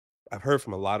I've heard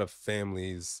from a lot of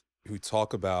families who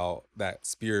talk about that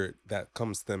spirit that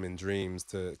comes to them in dreams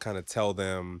to kind of tell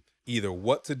them either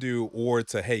what to do or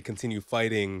to, hey, continue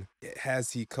fighting.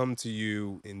 Has he come to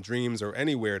you in dreams or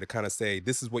anywhere to kind of say,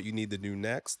 this is what you need to do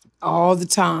next? All the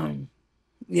time.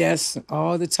 Yes,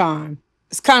 all the time.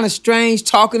 It's kind of strange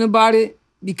talking about it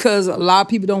because a lot of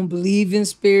people don't believe in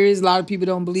spirits. A lot of people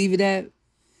don't believe in that.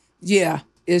 Yeah,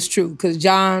 it's true because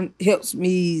John helps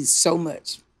me so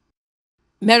much.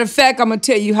 Matter of fact, I'm going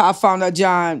to tell you how I found out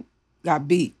John got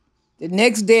beat. The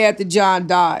next day after John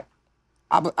died,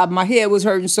 my head was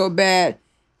hurting so bad,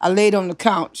 I laid on the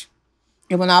couch.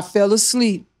 And when I fell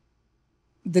asleep,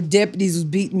 the deputies was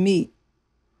beating me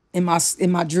in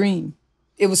my dream.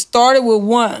 It was started with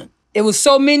one. It was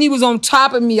so many was on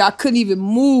top of me, I couldn't even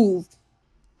move.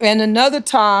 And another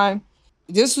time,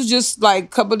 this was just like a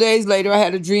couple of days later, I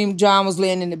had a dream John was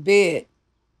laying in the bed.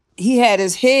 He had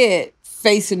his head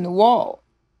facing the wall.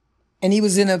 And he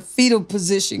was in a fetal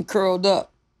position, curled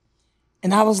up.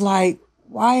 And I was like,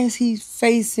 why is he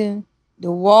facing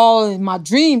the wall in my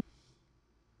dream?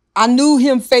 I knew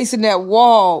him facing that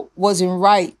wall wasn't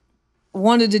right.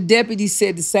 One of the deputies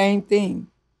said the same thing.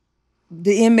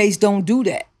 The inmates don't do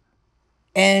that.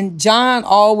 And John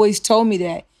always told me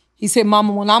that. He said,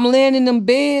 Mama, when I'm laying in them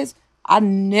beds, I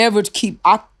never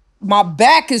my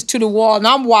back is to the wall and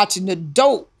I'm watching the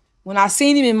dope. When I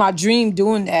seen him in my dream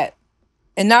doing that,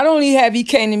 and not only have he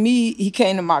came to me, he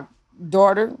came to my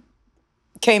daughter,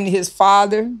 came to his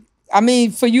father. I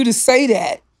mean, for you to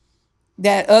say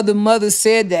that other mother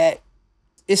said that,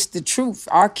 it's the truth.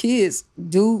 Our kids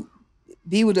do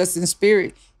be with us in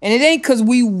spirit. And it ain't because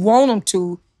we want them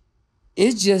to.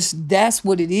 It's just that's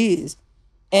what it is.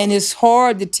 And it's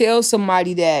hard to tell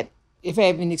somebody that if they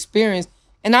haven't experienced.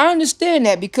 And I understand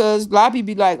that because a lot of people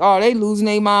be like, oh, they losing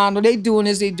their mind or they doing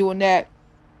this, they doing that.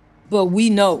 But we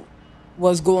know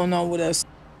what's going on with us.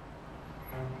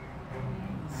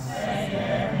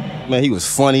 Man, he was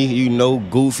funny,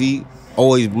 goofy,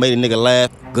 always made a nigga laugh.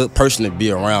 Good person to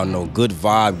be around, good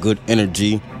vibe, good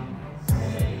energy.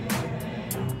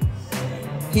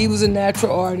 He was a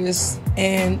natural artist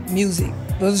and music.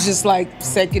 It was just like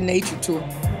second nature to him.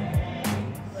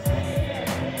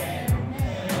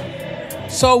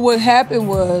 So what happened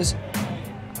was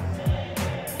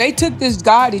they took this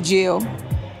guy to jail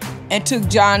and took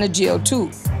John to jail too.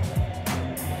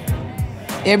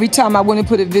 Every time I went and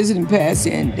put a visiting pass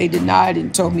in, they denied it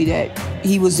and told me that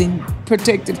he was in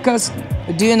protective custody.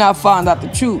 But then I found out the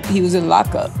truth. He was in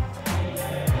lockup.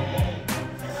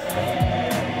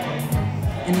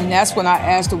 And then that's when I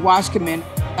asked the watch commander.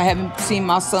 I haven't seen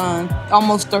my son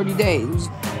almost 30 days.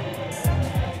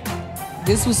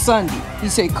 This was Sunday. He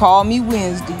said, call me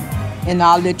Wednesday and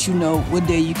I'll let you know what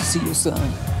day you can see your son.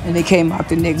 And they came out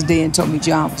the next day and told me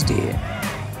John was dead.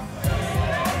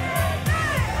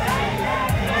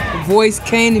 The voice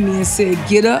came to me and said,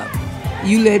 get up.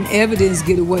 You letting evidence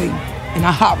get away. And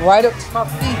I hopped right up to my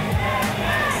feet.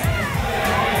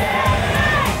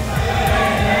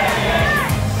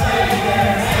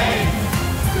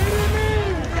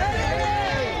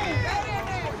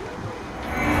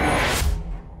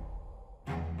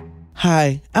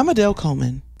 Hi, I'm Adele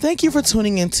Coleman. Thank you for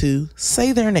tuning into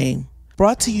Say Their Name,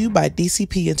 brought to you by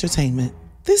DCP Entertainment.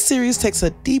 This series takes a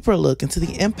deeper look into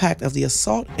the impact of the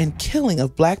assault and killing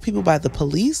of Black people by the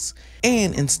police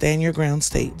and in Stand Your Ground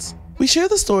states. We share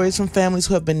the stories from families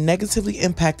who have been negatively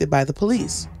impacted by the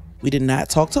police. We did not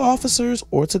talk to officers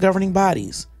or to governing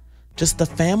bodies, just the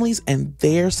families and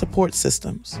their support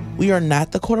systems. We are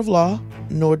not the court of law,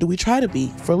 nor do we try to be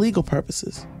for legal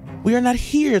purposes. We are not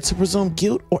here to presume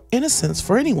guilt or innocence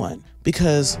for anyone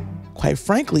because, quite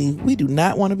frankly, we do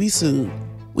not want to be sued.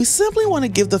 We simply want to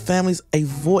give the families a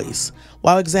voice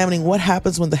while examining what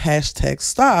happens when the hashtags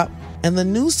stop and the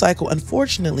news cycle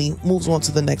unfortunately moves on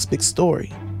to the next big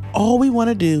story. All we want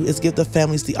to do is give the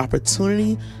families the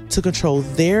opportunity to control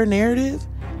their narrative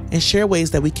and share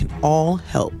ways that we can all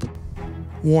help.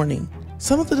 Warning,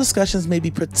 some of the discussions may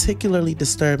be particularly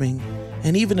disturbing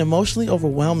and even emotionally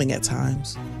overwhelming at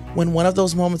times. When one of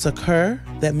those moments occur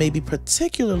that may be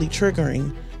particularly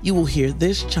triggering, you will hear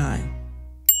this chime.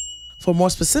 For more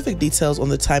specific details on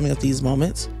the timing of these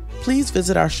moments, please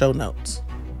visit our show notes.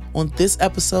 On this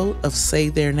episode of Say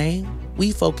Their Name,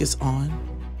 we focus on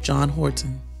John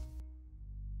Horton.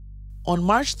 On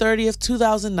March 30th,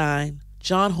 2009,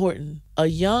 John Horton, a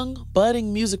young,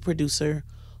 budding music producer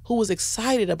who was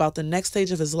excited about the next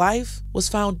stage of his life, was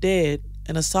found dead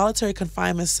in a solitary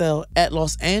confinement cell at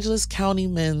Los Angeles County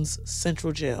Men's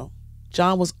Central Jail.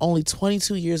 John was only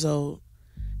 22 years old.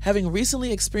 Having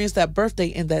recently experienced that birthday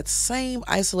in that same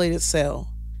isolated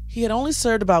cell, He had only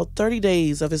served about 30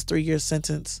 days of his 3-year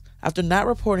sentence after not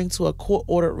reporting to a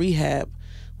court-ordered rehab,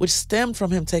 which stemmed from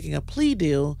him taking a plea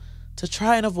deal to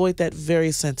try and avoid that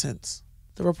very sentence.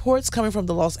 The reports coming from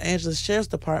the Los Angeles Sheriff's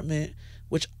Department,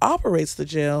 which operates the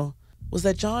jail, was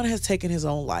that John has taken his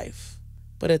own life.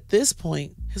 But at this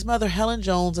point, his mother Helen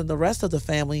Jones and the rest of the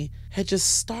family had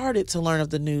just started to learn of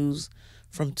the news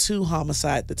from 2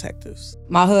 homicide detectives.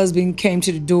 My husband came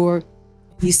to the door.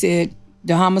 He said,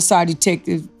 the homicide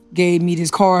detective gave me this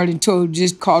card and told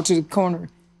just call to the coroner,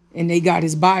 and they got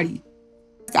his body.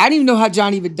 I didn't even know how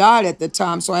John even died at that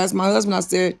time. So I asked my husband, I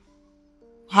said,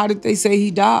 how did they say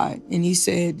he died? And he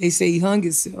said, they say he hung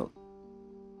himself.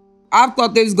 I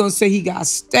thought they was gonna say he got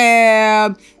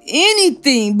stabbed,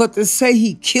 anything but to say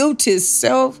he killed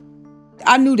himself.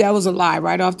 I knew that was a lie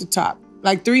right off the top.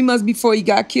 Like 3 months before he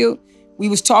got killed, we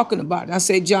was talking about it. I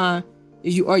said, John,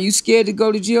 are you scared to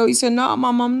go to jail? He said, no,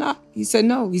 Mom, I'm not. He said,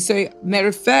 no. He said, matter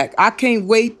of fact, I can't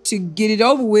wait to get it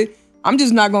over with. I'm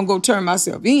just not gonna go turn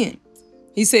myself in.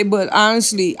 He said, but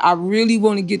honestly, I really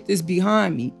want to get this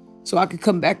behind me so I could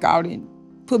come back out and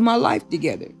put my life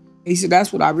together. He said,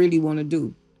 that's what I really want to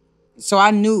do. So I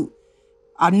knew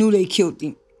they killed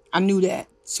him. I knew that.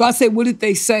 So I said, what did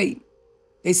they say?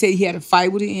 They said he had a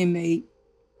fight with an inmate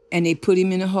and they put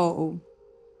him in a hole.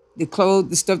 The clothes,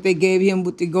 the stuff they gave him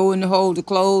to go in the hole, the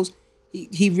clothes,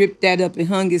 he ripped that up and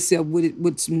hung himself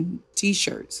with some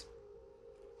T-shirts.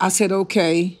 I said,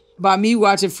 okay. By me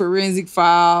watching Forensic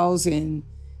Files and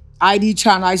ID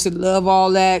China, I used to love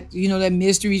all that, you know, that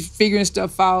mystery, figuring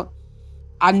stuff out.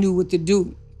 I knew what to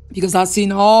do because I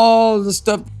seen all the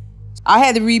stuff. I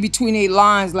had to read between 8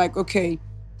 lines like, okay,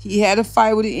 he had a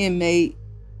fight with an inmate,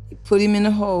 he put him in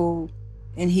a hole,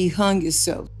 and he hung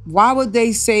himself. Why would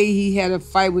they say he had a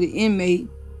fight with an inmate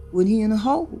when he in a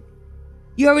hole?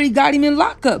 You already got him in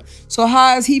lockup. So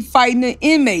how is he fighting an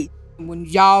inmate? When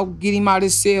y'all get him out of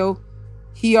his cell,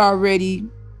 he already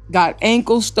got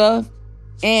ankle stuff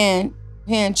and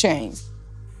hand chains.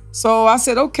 So I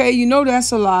said, okay, you know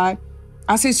that's a lie.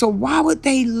 I said, so why would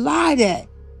they lie that?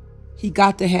 He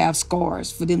got to have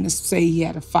scars for them to say he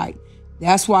had a fight.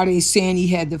 That's why they saying he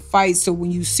had the fight. So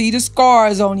when you see the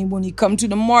scars on him, when he come to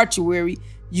the mortuary,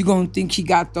 you're going to think he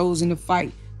got those in the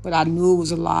fight. But I knew it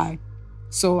was a lie.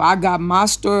 So I got my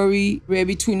story read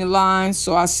between the lines.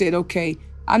 So I said, okay,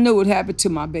 I know what happened to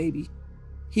my baby.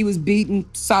 He was beaten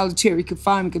solitary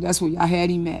confinement because that's where y'all had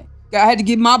him at. I had to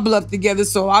get my bluff together,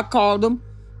 so I called them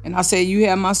and I said, you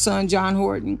have my son, John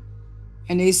Horton.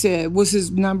 And they said, what's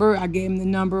his number? I gave him the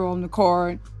number on the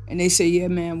card. And they said, yeah,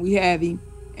 ma'am, we have him.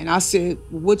 And I said,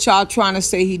 what y'all trying to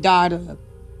say he died of?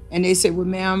 And they said, well,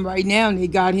 ma'am, right now they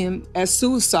got him as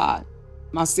suicide.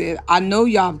 I said, I know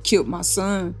y'all killed my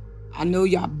son. I know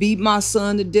y'all beat my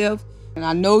son to death. And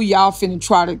I know y'all finna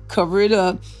try to cover it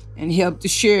up and help the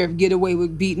sheriff get away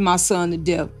with beating my son to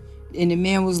death. And the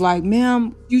man was like,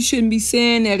 ma'am, you shouldn't be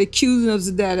saying that, accusing us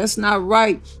of that. That's not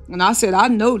right. And I said, I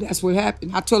know that's what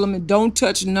happened. I told him, don't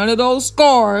touch none of those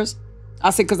scars.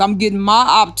 I said, because I'm getting my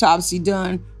autopsy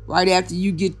done right after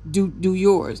you do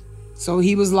yours. So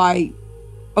he was like,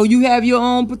 oh, you have your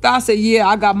own pathologist? I said, yeah,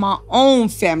 I got my own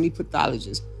family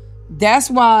pathologist. That's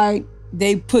why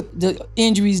they put the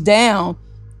injuries down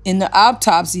in the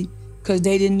autopsy, because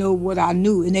they didn't know what I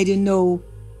knew and they didn't know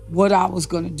what I was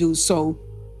going to do. So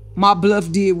my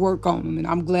bluff did work on them, and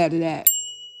I'm glad of that.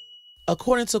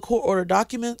 According to court order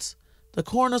documents, the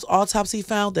coroner's autopsy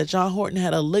found that John Horton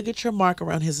had a ligature mark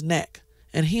around his neck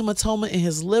and hematoma in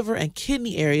his liver and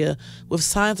kidney area with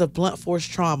signs of blunt force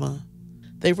trauma.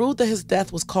 They ruled that his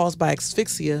death was caused by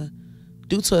asphyxia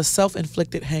due to a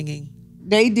self-inflicted hanging.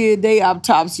 They did their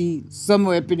autopsy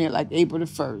somewhere up in there, like April the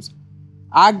 1st.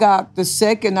 I got the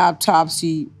second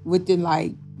autopsy within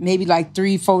maybe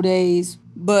 3-4 days.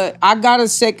 But I got a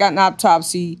second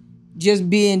autopsy just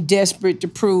being desperate to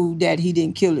prove that he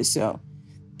didn't kill himself.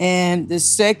 And the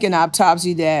second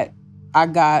autopsy that I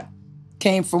got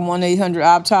came from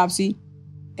 1-800-AUTOPSY.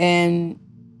 And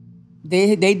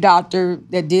they doctor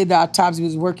that did the autopsy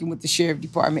was working with the sheriff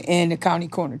department and the county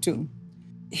coroner too.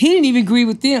 He didn't even agree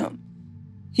with them.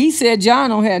 He said John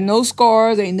don't have no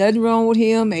scars, ain't nothing wrong with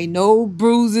him, ain't no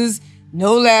bruises,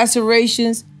 no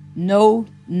lacerations, no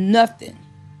nothing.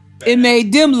 It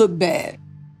made them look bad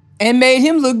and made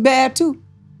him look bad too.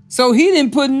 So he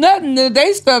didn't put nothing of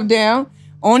their stuff down.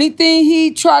 Only thing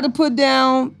he tried to put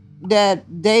down that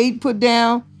they put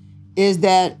down is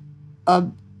that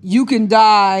you can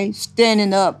die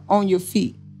standing up on your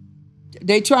feet.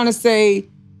 They trying to say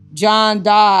John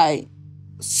died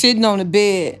sitting on the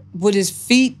bed with his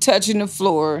feet touching the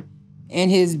floor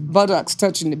and his buttocks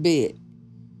touching the bed.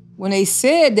 When they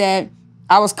said that,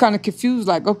 I was kind of confused,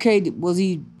 like, okay, was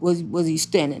he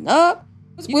standing up?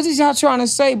 What is y'all trying to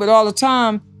say? But all the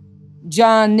time,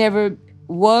 John never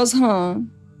was hung.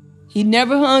 He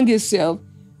never hung himself.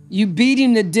 You beat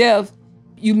him to death.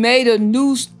 You made a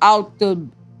noose out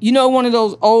one of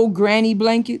those old granny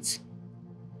blankets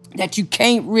that you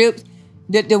can't rip,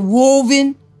 that they're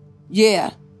woven.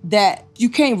 Yeah, that you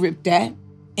can't rip that.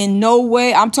 In no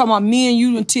way. I'm talking about me and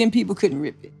you and 10 people couldn't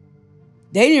rip it.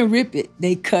 They didn't rip it.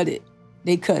 They cut it.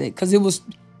 They cut it because it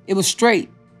was straight.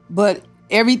 But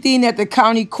everything at the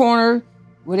county coroner,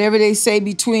 whatever they say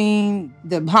between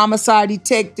the homicide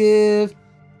detective,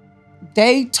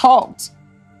 they talked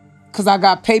because I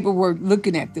got paperwork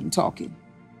looking at them talking.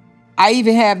 I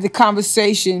even have the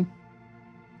conversation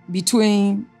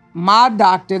between my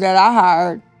doctor that I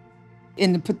hired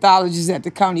and the pathologist at the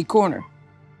county coroner.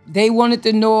 They wanted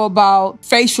to know about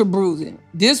facial bruising.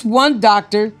 This one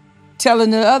doctor telling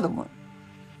the other one.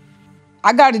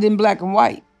 I got it in black and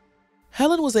white.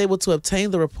 Helen was able to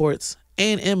obtain the reports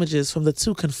and images from the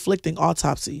two conflicting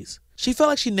autopsies. She felt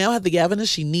like she now had the evidence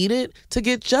she needed to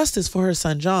get justice for her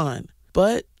son John,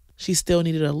 but she still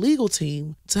needed a legal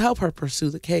team to help her pursue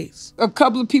the case. A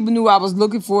couple of people knew I was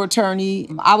looking for an attorney.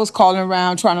 I was calling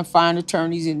around trying to find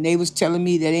attorneys, and they was telling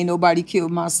me that ain't nobody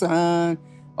killed my son.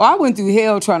 Oh, I went through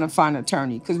hell trying to find an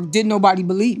attorney because didn't nobody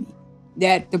believe me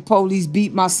that the police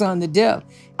beat my son to death.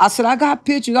 I said, I got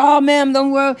pictures. Oh, ma'am,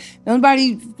 don't worry.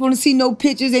 Nobody want to see no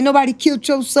pictures. Ain't nobody killed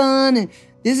your son. And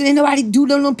this ain't nobody do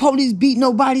no police beat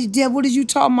nobody's death. What is you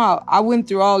talking about? I went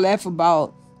through all that for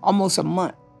about almost a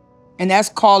month. And that's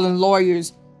calling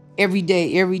lawyers every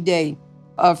day, every day.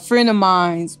 A friend of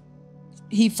mine,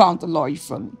 he found the lawyer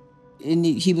for me. And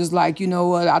he was like, you know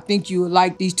what? I think you would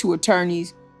like these two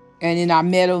attorneys. And then I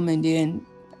met them and then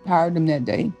hired them that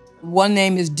day. One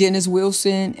name is Dennis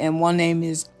Wilson and one name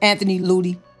is Anthony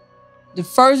Luty. The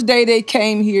first day they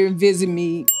came here and visited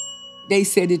me, they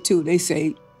said it too. They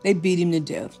say they beat him to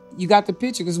death. You got the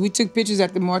picture because we took pictures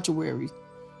at the mortuary.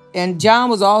 And John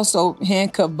was also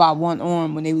handcuffed by one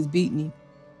arm when they was beating him.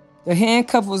 The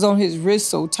handcuff was on his wrist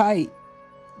so tight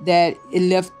that it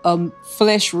left a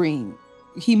flesh ring.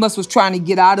 He was trying to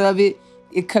get out of it.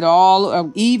 It cut all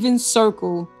an even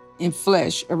circle in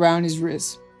flesh around his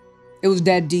wrist. It was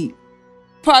that deep.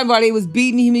 Probably while they was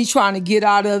beating him, he trying to get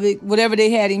out of it, whatever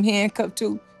they had him handcuffed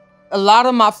to. A lot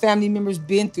of my family members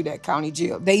been through that county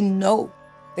jail. They know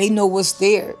what's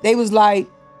there. They was like,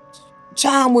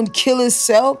 John wouldn't kill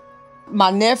himself.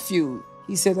 My nephew,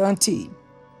 he said, Auntie,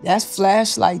 that's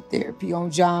flashlight therapy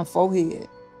on John's forehead.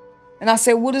 And I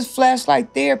said, what is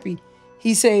flashlight therapy?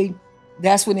 He said,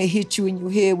 that's when they hit you in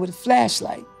your head with a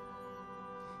flashlight.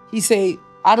 He said,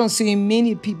 I don't see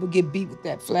many people get beat with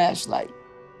that flashlight.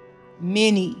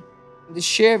 Many. The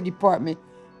sheriff department,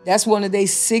 that's one of their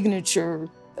signature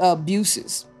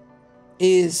abuses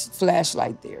is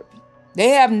flashlight therapy. They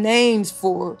have names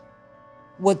for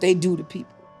what they do to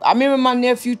people. I remember my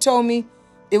nephew told me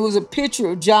it was a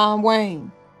picture of John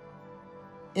Wayne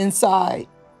inside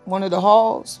one of the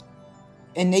halls,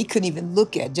 and they couldn't even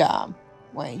look at John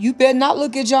Wayne. You better not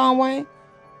look at John Wayne.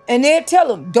 And they'd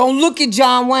tell him, don't look at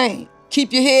John Wayne.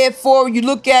 Keep your head forward, you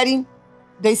look at him.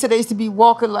 They said they used to be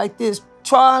walking like this,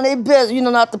 trying their best,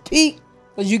 not to peek,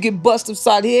 because you get busted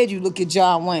upside the head, you look at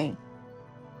John Wayne.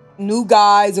 New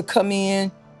guys will come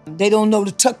in, they don't know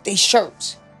to tuck their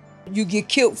shirts. You get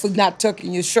killed for not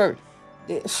tucking your shirt.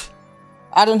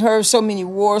 I done heard so many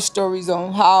war stories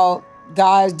on how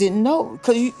guys didn't know,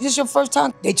 because it's your first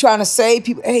time. They trying to save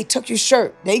people, hey, tuck your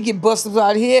shirt. They get busted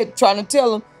upside the head trying to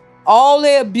tell them all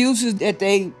their abuses that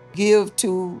they give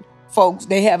to folks,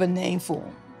 they have a name for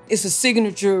them. It's a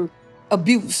signature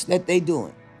abuse that they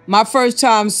doing. My first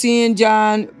time seeing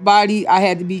John's body, I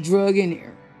had to be drugged in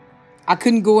there. I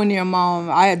couldn't go in there, Mom.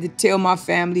 I had to tell my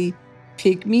family,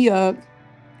 pick me up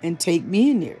and take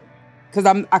me in there. Because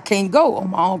I can't go on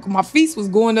my own. My feet was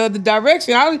going the other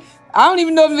direction. I don't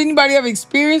even know if anybody ever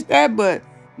experienced that, but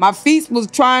my feet was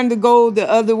trying to go the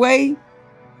other way.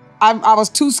 I was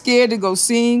too scared to go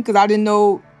sing because I didn't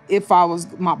know if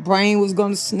my brain was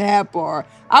gonna snap, or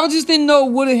I just didn't know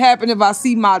what would happen if I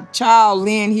see my child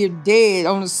laying here dead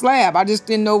on a slab. I just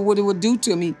didn't know what it would do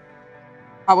to me.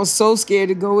 I was so scared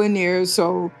to go in there,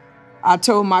 so I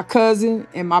told my cousin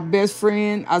and my best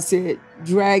friend, I said,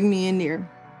 drag me in there.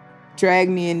 Drag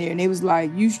me in there. And they was like,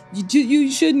 you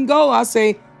shouldn't go. I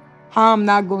say, how I'm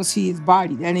not gonna see his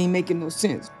body? That ain't making no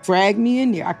sense. Drag me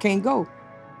in there. I can't go.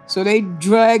 So they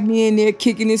dragged me in there,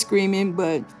 kicking and screaming,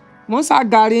 but once I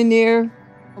got in there,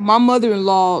 my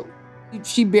mother-in-law,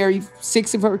 she buried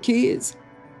 6 of her kids.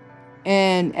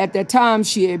 And at that time,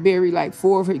 she had buried like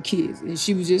 4 of her kids. And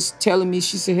she was just telling me,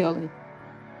 she said, Helen,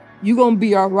 you're going to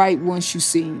be all right once you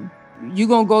see him. You're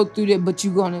going to go through that, but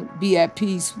you're going to be at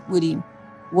peace with him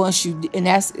once you, and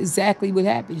that's exactly what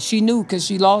happened. She knew because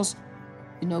she lost,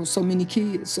 so many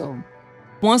kids. So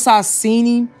once I seen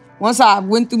him, once I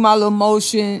went through my little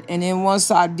motion, and then once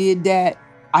I did that,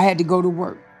 I had to go to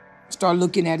work, start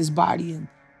looking at his body and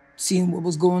seeing what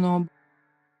was going on.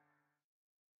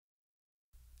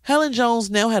 Helen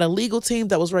Jones now had a legal team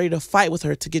that was ready to fight with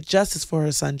her to get justice for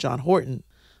her son, John Horton.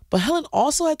 But Helen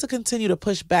also had to continue to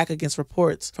push back against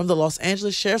reports from the Los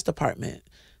Angeles Sheriff's Department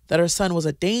that her son was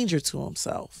a danger to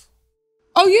himself.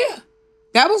 Oh, yeah.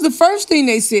 That was the first thing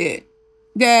they said,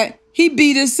 that he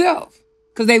beat himself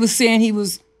because they were saying he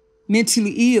was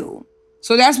mentally ill.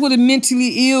 So that's where the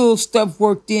mentally ill stuff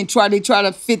worked in. They try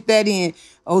to fit that in.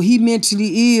 Oh, he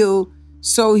mentally ill,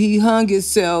 so he hung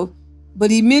himself. But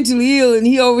he mentally ill and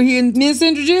he over here in Men's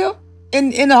Central Jail in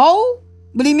the hole?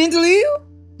 But he mentally ill?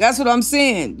 That's what I'm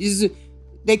saying.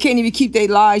 They can't even keep their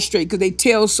lies straight because they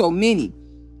tell so many.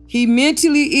 He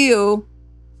mentally ill,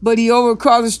 but he over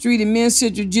across the street in Men's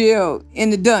Central Jail in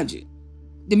the dungeon.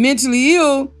 The mentally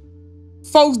ill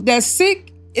folks that's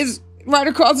sick is right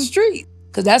across the street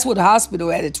because that's what the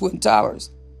hospital at Twin Towers,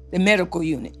 the medical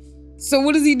unit. So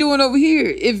what is he doing over here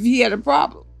if he had a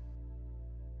problem?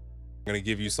 I'm going to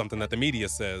give you something that the media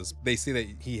says. They say that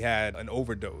he had an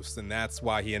overdose and that's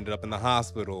why he ended up in the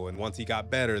hospital. And once he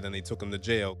got better, then they took him to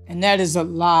jail. And that is a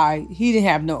lie. He didn't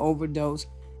have no overdose.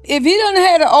 If he done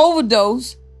had an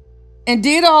overdose and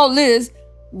did all this,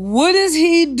 what is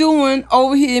he doing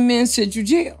over here in Men's Central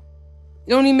Jail?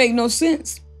 It don't even make no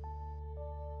sense.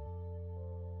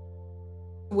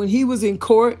 When he was in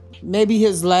court, maybe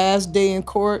his last day in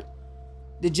court,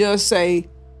 the judge say,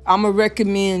 I'm going to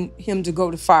recommend him to go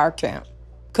to fire camp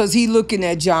because he looking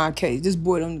at John case. This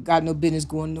boy don't got no business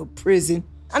going to no prison.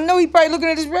 I know he probably looking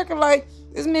at his record like,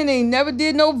 this man ain't never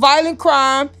did no violent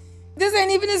crime. This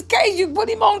ain't even his case. You put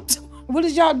him on. What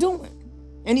is y'all doing?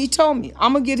 And he told me,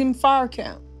 I'm going to get him fire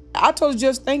camp. I told the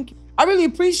judge, thank you. I really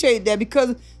appreciate that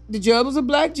because the judge was a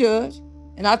black judge.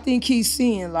 And I think he's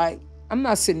seeing like, I'm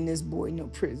not sending this boy in no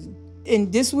prison.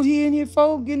 And this what he in here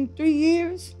for, getting 3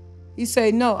 years? He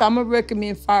said, no, I'm going to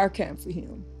recommend fire camp for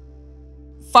him.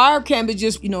 Fire camp is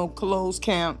just, closed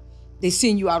camp. They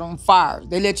send you out on fire.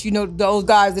 They let you know those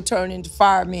guys that turn into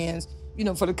firemen,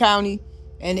 for the county,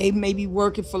 and they may be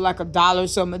working for like $1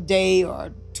 something a day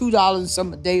or $2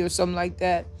 something a day or something like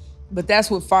that. But that's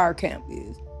what fire camp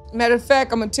is. Matter of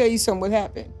fact, I'm going to tell you something what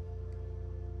happened.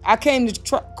 I came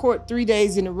to court 3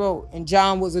 days in a row, and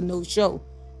John was a no-show.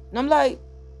 And I'm like,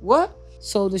 what?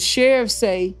 So the sheriff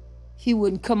say, he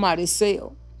wouldn't come out his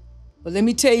cell. But let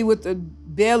me tell you what the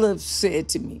bailiff said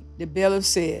to me. The bailiff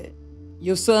said,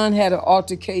 your son had an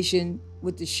altercation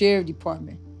with the sheriff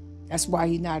department. That's why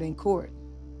he's not in court,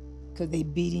 because they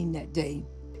beat him that day.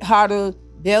 How the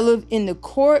bailiff in the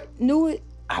court knew it,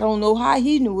 I don't know how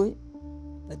he knew it,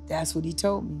 but that's what he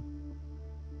told me.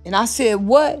 And I said,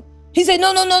 what? He said,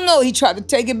 no. He tried to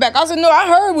take it back. I said, no, I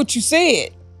heard what you said.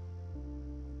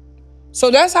 So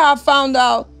that's how I found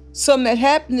out something that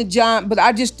happened to John, but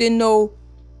I just didn't know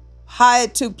how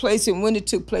it took place and when it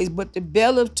took place. But the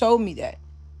bailiff told me that.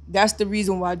 That's the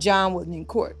reason why John wasn't in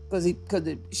court, because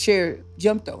the sheriff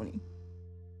jumped on him.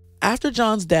 After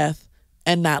John's death,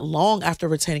 and not long after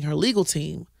retaining her legal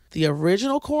team, the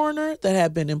original coroner that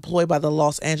had been employed by the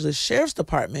Los Angeles Sheriff's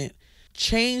Department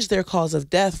changed their cause of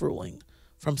death ruling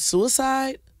from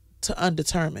suicide to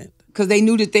undetermined. Because they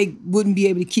knew that they wouldn't be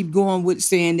able to keep going with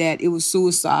saying that it was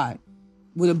suicide.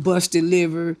 With a busted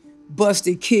liver,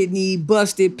 busted kidney,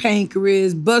 busted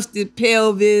pancreas, busted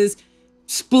pelvis,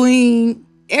 spleen,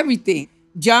 everything.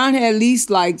 John had at least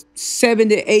like 7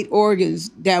 to 8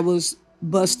 organs that was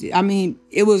busted. I mean,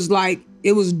 it was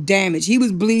damaged. He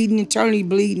was bleeding, internally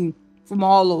bleeding from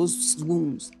all those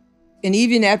wounds. And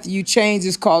even after you changed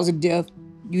his cause of death,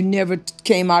 you never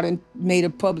came out and made a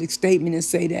public statement and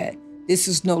say that this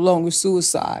is no longer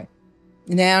suicide.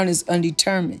 Now it's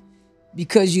undetermined,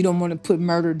 because you don't want to put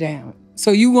murder down.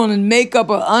 So you want to make up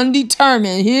an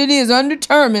undetermined. Here it is,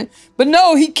 undetermined. But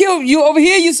no, he killed you. Over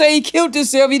here you say he killed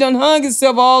himself. He done hung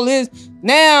himself, all this.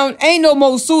 Now ain't no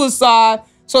more suicide.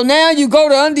 So now you go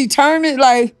to undetermined?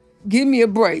 Like, give me a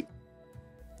break.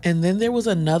 And then there was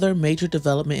another major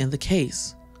development in the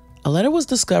case. A letter was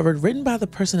discovered written by the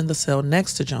person in the cell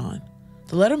next to John.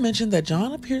 The letter mentioned that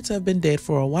John appeared to have been dead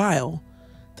for a while,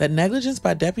 that negligence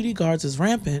by deputy guards is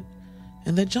rampant,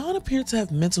 and that John appeared to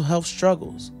have mental health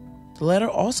struggles. The letter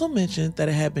also mentioned that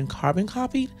it had been carbon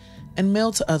copied and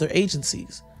mailed to other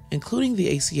agencies, including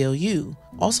the ACLU,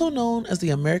 also known as the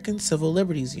American Civil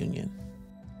Liberties Union.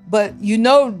 But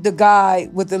the guy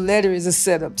with the letter is a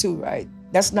setup too, right?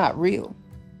 That's not real.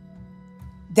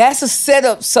 That's a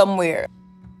setup somewhere.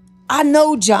 I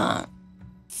know John.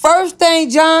 First thing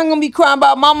John gonna be crying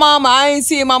about, my mama, I ain't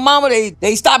seeing my mama,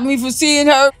 they stopped me from seeing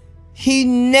her. He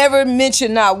never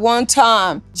mentioned not one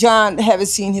time John haven't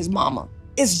seen his mama.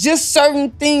 It's just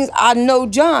certain things I know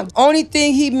John. Only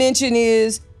thing he mentioned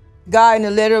is guy in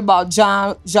the letter about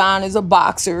John is a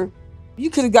boxer. You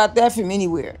could have got that from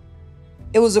anywhere.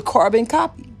 It was a carbon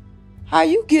copy. How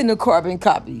you getting a carbon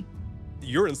copy?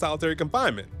 You're in solitary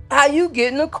confinement. How you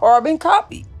getting a carbon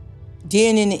copy?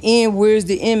 Then in the end, where's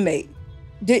the inmate?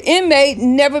 The inmate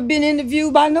never been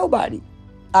interviewed by nobody.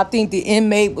 I think the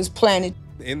inmate was planted.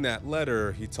 In that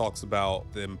letter, he talks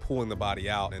about them pulling the body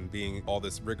out and being all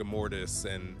this rigor mortis,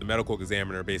 and the medical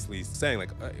examiner basically saying,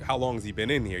 like, how long has he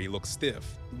been in here? He looks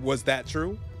stiff. Was that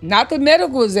true? Not the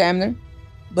medical examiner,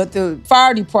 but the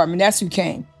fire department. That's who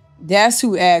came. That's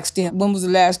who asked him, when was the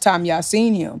last time y'all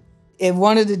seen him? And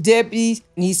one of the deputies,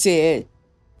 and he said,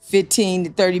 15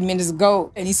 to 30 minutes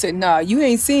ago. And he said, nah, you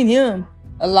ain't seen him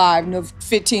alive no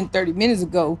 15, 30 minutes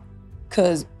ago,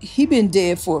 because he been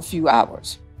dead for a few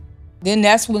hours. Then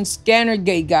that's when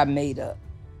Scannergate got made up.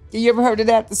 You ever heard of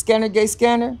that, the Scannergate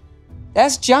scanner?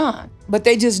 That's John, but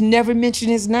they just never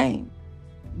mentioned his name.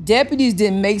 Deputies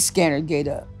didn't make Scannergate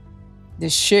up. The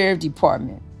sheriff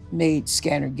department made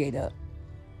Scannergate up.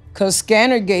 Because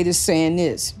Scannergate is saying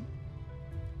this: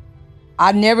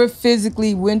 I never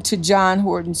physically went to John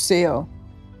Horton's cell.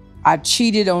 I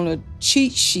cheated on a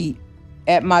cheat sheet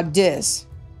at my desk.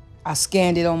 I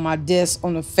scanned it on my desk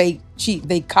on a fake cheat.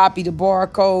 They copied the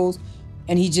barcodes,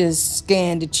 and he just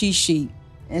scanned the cheat sheet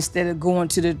instead of going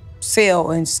to the cell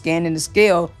and scanning the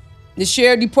scale. The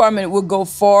sheriff department would go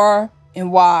far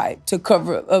and wide to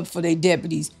cover up for their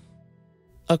deputies.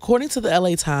 According to the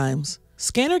LA Times,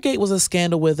 Scannergate was a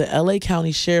scandal where the LA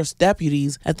County Sheriff's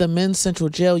deputies at the men's central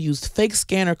jail used fake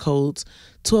scanner codes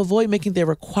to avoid making their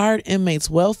required inmates'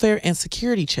 welfare and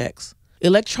security checks.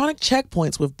 Electronic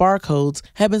checkpoints with barcodes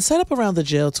had been set up around the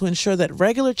jail to ensure that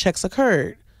regular checks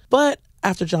occurred. But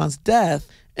after John's death,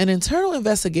 an internal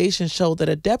investigation showed that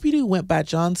a deputy went by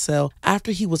John's cell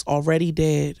after he was already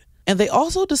dead. And they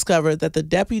also discovered that the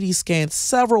deputy scanned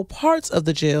several parts of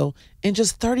the jail in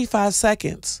just 35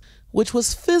 seconds, which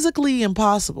was physically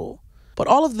impossible. But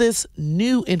all of this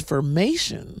new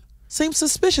information seemed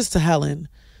suspicious to Helen,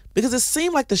 because it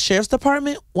seemed like the sheriff's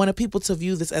department wanted people to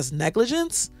view this as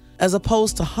negligence as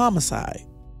opposed to homicide.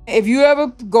 If you ever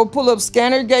go pull up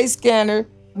Scannergate scanner,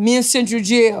 Men's Central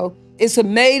Jail, it's a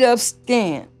made-up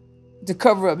scan to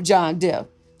cover up John's death.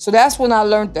 So that's when I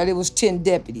learned that it was 10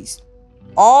 deputies.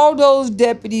 All those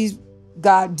deputies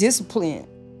got disciplined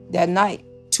that night.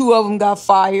 2 of them got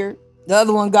fired. The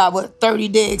other one got,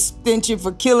 30-day extension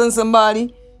for killing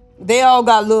somebody. They all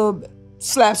got little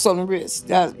slaps on the wrist.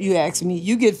 That, you ask me.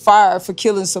 You get fired for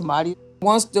killing somebody.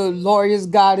 Once the lawyers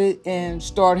got it and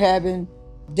start having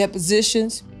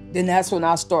depositions, then that's when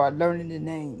I started learning the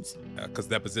names. Because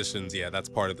depositions, yeah, that's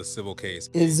part of the civil case.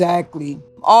 Exactly.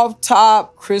 Off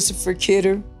top, Christopher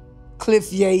Kidder,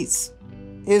 Cliff Yates,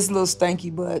 his little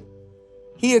stanky butt.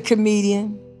 He a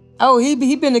comedian. Oh,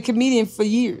 he been a comedian for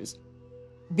years.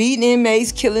 Beating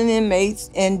inmates, killing inmates,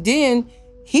 and then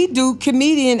he do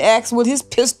comedian acts with his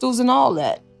pistols and all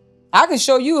that. I can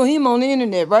show you him on the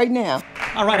internet right now.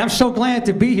 All right, I'm so glad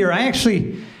to be here.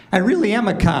 I really am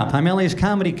a cop. I'm LA's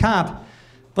comedy cop,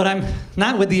 but I'm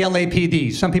not with the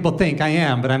LAPD. Some people think I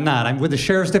am, but I'm not. I'm with the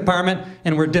sheriff's department,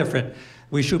 and we're different.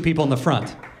 We shoot people in the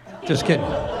front. Just kidding.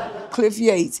 Cliff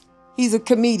Yates, he's a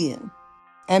comedian,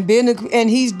 and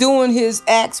he's doing his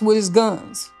acts with his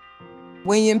guns.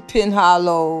 William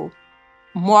Penhollow,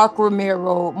 Mark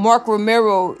Romero. Mark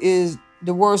Romero is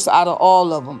the worst out of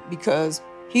all of them because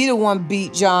he the one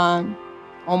beat John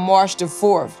on March the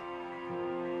 4th,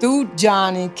 threw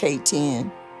John in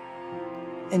K-10,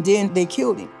 and then they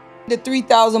killed him. The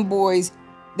 3,000 boys,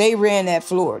 they ran that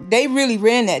floor. They really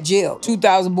ran that jail.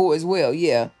 2,000 boys, well,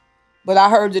 yeah. But I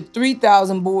heard the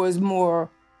 3,000 boys more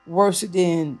worse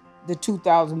than the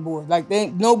 2,000 boys. Like,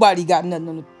 nobody got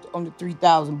nothing on the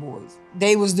 3,000 boys.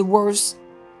 They was the worst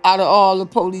out of all the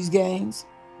police gangs.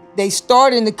 They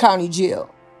started in the county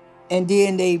jail, and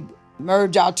then they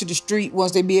merge out to the street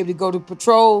once they be able to go to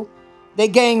patrol. They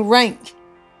gang rank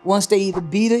once they either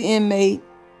beat an inmate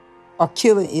or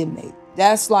kill an inmate.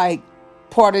 That's like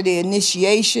part of their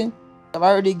initiation. I've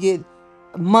heard they get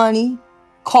money,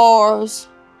 cars,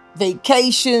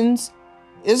 vacations.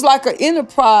 It's like an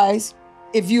enterprise.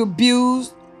 If you're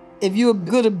a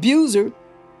good abuser,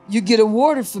 you get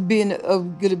awarded for being a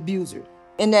good abuser.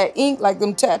 And that ink, like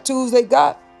them tattoos they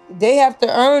got, they have to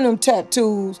earn them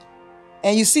tattoos.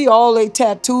 And you see all their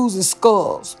tattoos are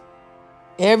skulls.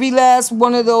 Every last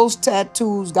one of those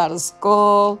tattoos got a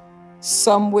skull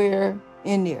somewhere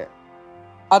in there.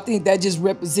 I think that just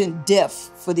represents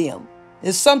death for them.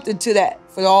 There's something to that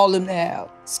for all of them to have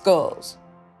skulls.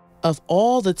 Of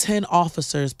all the 10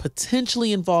 officers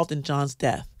potentially involved in John's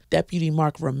death, Deputy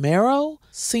Mark Romero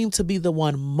seemed to be the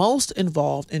one most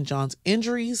involved in John's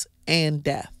injuries and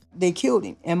death. They killed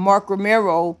him. And Mark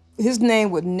Romero, his name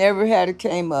would never have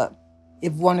came up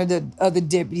if one of the other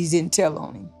deputies didn't tell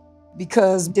on him.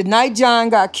 Because the night John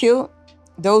got killed,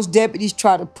 those deputies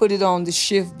tried to put it on the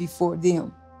shift before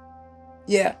them.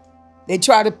 Yeah, they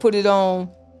tried to put it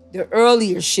on the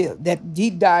earlier shift that he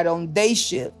died on day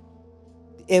shift.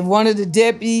 And one of the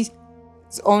deputies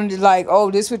is only like, oh,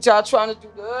 this what y'all trying to do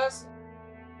to us?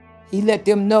 He let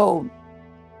them know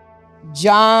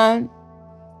John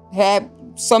had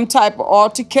some type of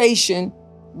altercation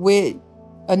with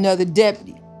another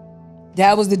deputy.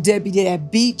 That was the deputy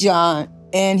that beat John,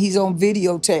 and he's on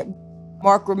videotape.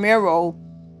 Mark Romero,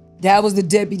 that was the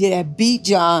deputy that beat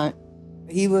John.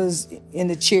 He was in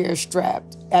the chair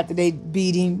strapped after they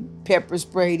beat him, pepper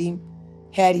sprayed him,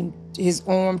 had him his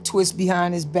arm twist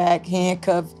behind his back,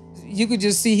 handcuffed. You could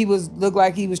just see looked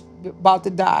like he was about to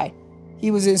die.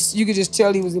 You could just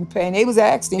tell he was in pain. They was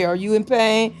asking him, are you in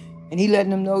pain? And he letting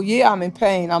them know, yeah, I'm in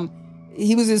pain.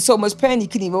 He was in so much pain he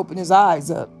couldn't even open his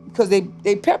eyes up because they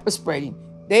pepper sprayed him.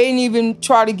 They didn't even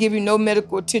try to give him no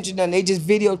medical attention, and they just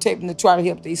videotaped him to try to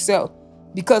help themselves.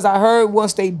 Because I heard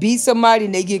once they beat somebody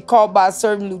and they get caught by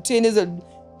certain lieutenants,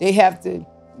 they have to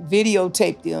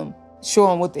videotape them, show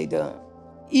them what they done.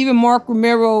 Even Mark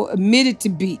Romero admitted to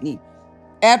beating him.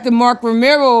 After Mark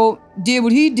Romero did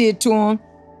what he did to him,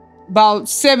 about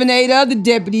 7 or 8 other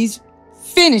deputies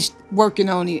finished working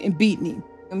on him and beating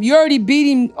him. You already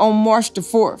beat him on March the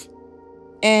 4th,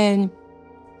 and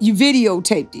you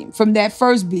videotaped him from that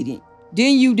first beating.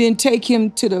 Then you didn't take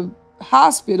him to the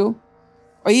hospital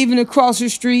or even across the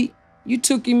street. You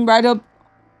took him right up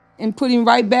and put him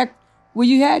right back where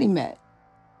you had him at.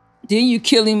 Then you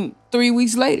kill him 3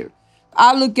 weeks later.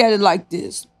 I look at it like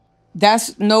this.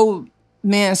 That's no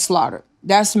manslaughter.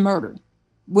 That's murder.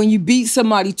 When you beat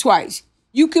somebody twice,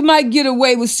 you might get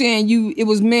away with saying it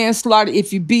was manslaughter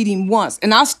if you beat him once.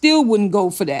 And I still wouldn't go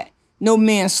for that. No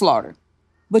manslaughter.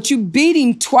 But you beat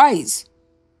him twice.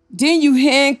 Then you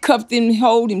handcuffed him and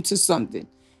hold him to something.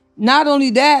 Not only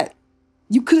that,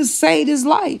 you could have saved his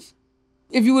life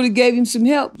if you would have gave him some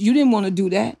help. You didn't want to do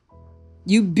that.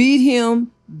 You beat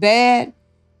him bad.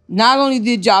 Not only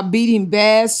did y'all beat him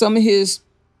bad, some of his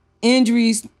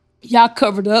injuries y'all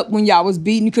covered up when y'all was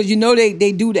beating, because you know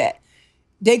they do that.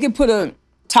 They could put a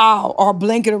towel or a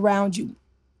blanket around you.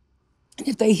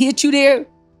 If they hit you there,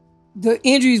 the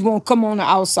injuries won't come on the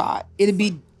outside. It'll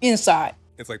be inside.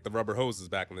 It's like the rubber hoses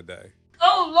back in the day.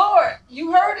 Oh, Lord,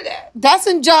 you heard of that. That's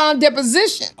in John's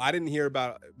deposition. I didn't hear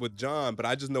about it with John, but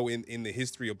I just know in the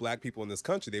history of black people in this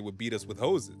country, they would beat us with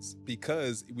hoses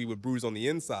because we would bruise on the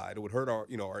inside. It would hurt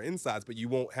our insides, but you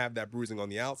won't have that bruising on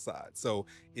the outside. So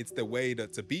it's the way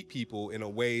to beat people in a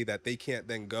way that they can't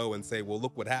then go and say, well,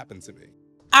 look what happened to me.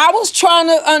 I was trying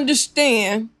to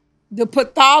understand the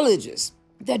pathologist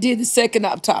that did the second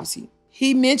autopsy.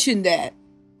 He mentioned that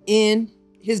in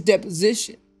his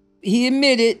deposition. He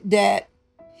admitted that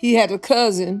he had a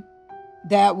cousin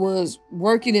that was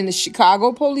working in the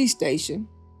Chicago police station,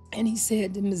 and he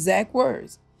said them exact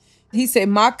words. He said,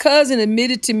 my cousin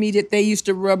admitted to me that they used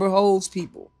to rubber hose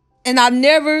people. And I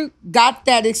never got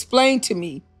that explained to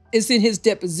me. It's in his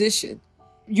deposition.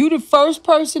 You the first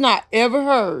person I ever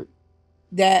heard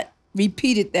that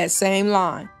repeated that same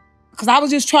line. Because I was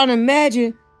just trying to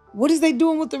imagine, what is they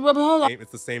doing with the rubber hose?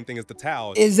 It's the same thing as the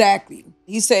towel. Exactly.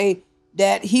 He say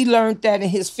that he learned that in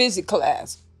his physics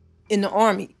class in the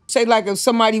Army. Say like if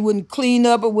somebody wouldn't clean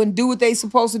up or wouldn't do what they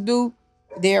supposed to do,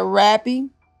 they're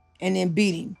rapping and then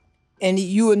beating. And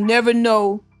you would never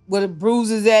know where the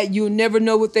bruise is at. You would never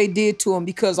know what they did to him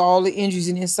because all the injuries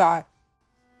in inside.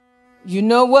 You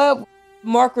know what?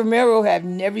 Mark Romero had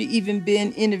never even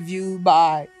been interviewed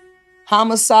by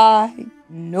homicide,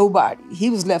 nobody. He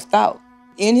was left out.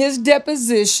 In his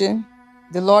deposition,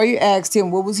 the lawyer asked him,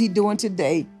 what was he doing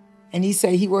today? And he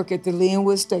said he worked at the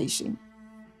Linwood station.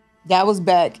 That was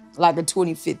back like in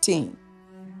 2015.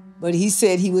 But he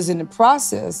said he was in the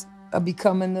process of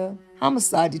becoming the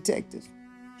homicide detective.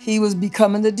 He was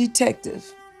becoming the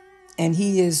detective. And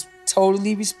he is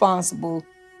totally responsible,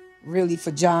 really,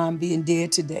 for John being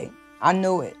dead today. I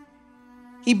know it.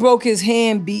 He broke his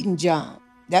hand beating John.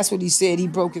 That's what he said, he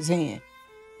broke his hand.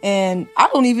 And I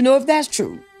don't even know if that's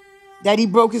true, that he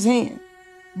broke his hand.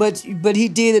 But he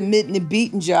did admit to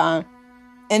beating John.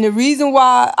 And the reason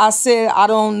why I said I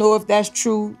don't know if that's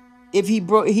true if he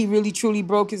really truly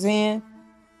broke his hand,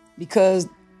 because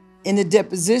in the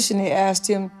deposition they asked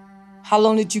him, how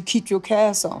long did you keep your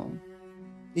cast on?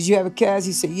 Did you have a cast?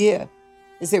 He said, yeah.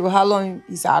 They said, well, how long?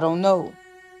 He said, I don't know.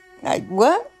 Like,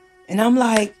 what? And I'm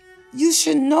like, you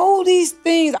should know these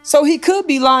things. So he could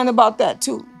be lying about that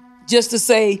too, just to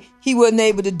say he wasn't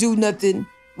able to do nothing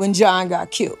when John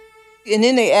got killed. And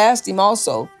then they asked him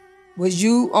also, was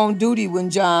you on duty when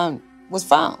John was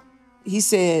found? He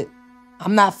said,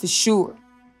 I'm not for sure.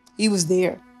 He was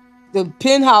there. The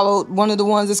Penhollow, one of the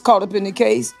ones that's caught up in the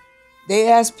case, they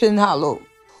asked Penhollow,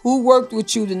 who worked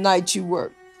with you the night you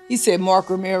worked? He said, Mark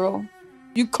Romero.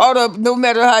 You caught up, no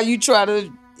matter how you try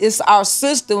to, it's our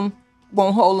system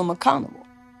won't hold them accountable,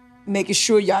 making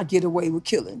sure y'all get away with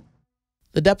killing.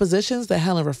 The depositions that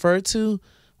Helen referred to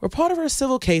were part of her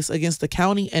civil case against the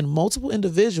county and multiple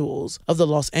individuals of the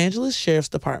Los Angeles Sheriff's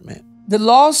Department. The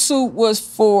lawsuit was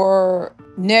for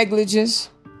negligence,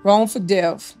 wrongful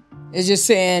death. It's just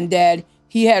saying that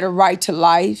he had a right to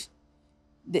life.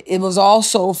 It was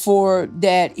also for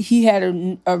that he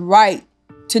had a right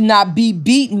to not be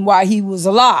beaten while he was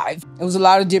alive. There was a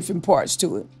lot of different parts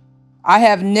to it. I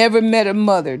have never met a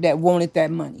mother that wanted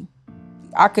that money.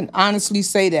 I can honestly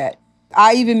say that.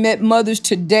 I even met mothers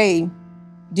today,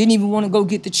 didn't even want to go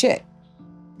get the check.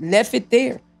 Left it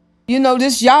there. You know,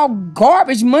 this y'all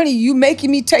garbage money, you making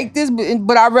me take this,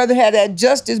 but I'd rather have that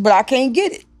justice, but I can't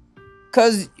get it.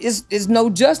 Because it's no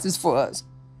justice for us.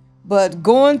 But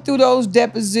going through those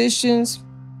depositions,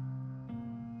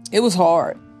 it was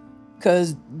hard.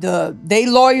 Because they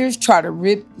lawyers try to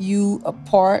rip you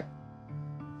apart.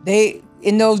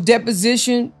 In those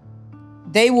depositions,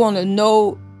 they want to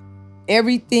know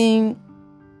everything.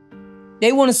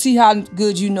 They want to see how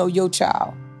good you know your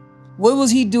child. What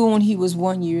was he doing when he was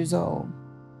 1 year old?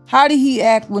 How did he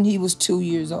act when he was 2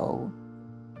 years old?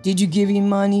 Did you give him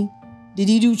money? Did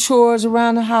he do chores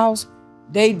around the house?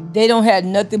 They don't have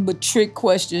nothing but trick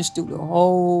questions through the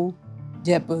whole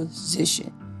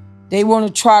deposition. They want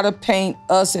to try to paint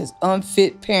us as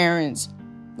unfit parents,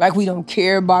 like we don't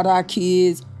care about our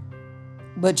kids,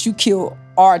 but you kill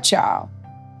our child.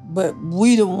 But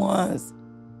we the ones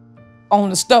on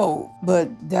the stove. But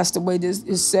that's the way this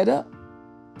is set up.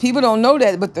 People don't know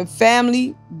that, but the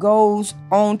family goes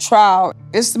on trial.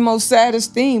 It's the most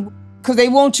saddest thing, because they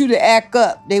want you to act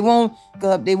up. They want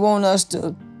us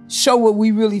to show what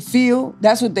we really feel.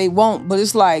 That's what they want. But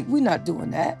it's like, we're not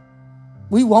doing that.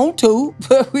 We want to,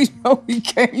 but we know we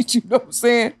can't, you know what I'm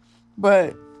saying?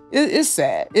 But it's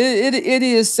sad. It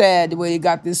is sad the way they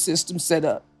got this system set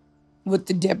up with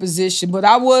the deposition. But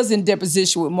I was in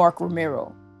deposition with Mark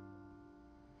Romero.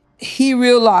 He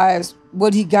realized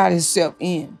what he got himself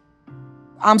in.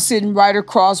 I'm sitting right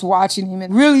across watching him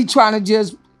and really trying to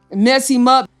just mess him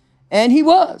up. And he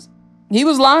was. He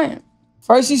was lying.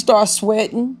 First he started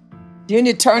sweating. Then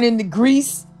it turned into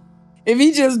grease. If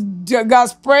he just got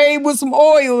sprayed with some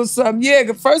oil or something,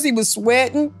 yeah, first he was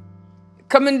sweating,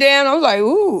 coming down. I was like,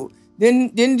 ooh.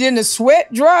 Then the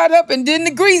sweat dried up and then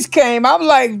the grease came. I was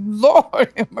like,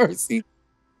 Lord have mercy.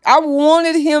 I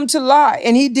wanted him to lie,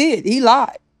 and he did. He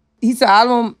lied. He said, I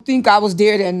don't think I was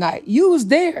there that night. You was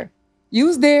there. You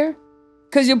was there.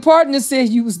 Because your partner said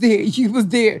you was there. You was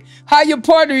there. How your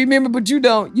partner remember, but you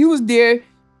don't. You was there.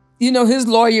 You know, his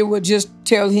lawyer would just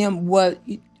tell him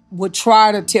would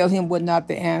try to tell him what not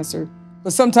to answer.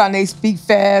 But sometimes they speak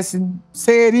fast and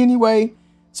say it anyway.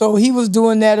 So he was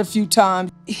doing that a few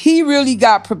times. He really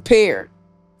got prepared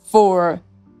for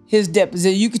his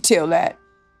deposition. You could tell that.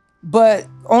 But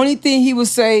only thing he would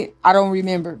say, I don't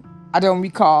remember. I don't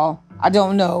recall. I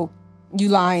don't know. You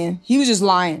lying. He was just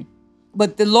lying.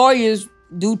 But the lawyers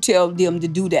do tell them to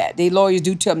do that. The lawyers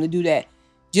do tell them to do that.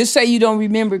 Just say you don't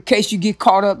remember in case you get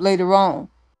caught up later on.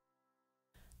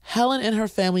 Helen and her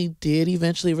family did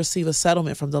eventually receive a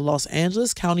settlement from the Los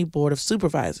Angeles County Board of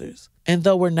Supervisors. And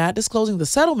though we're not disclosing the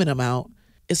settlement amount,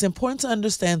 it's important to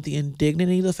understand the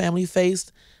indignity the family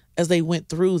faced as they went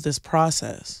through this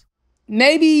process.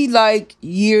 Maybe like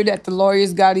year that the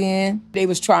lawyers got in, they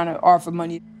was trying to offer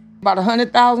money, about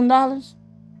 $100,000.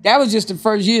 That was just the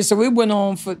first year, so it went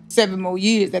on for 7 more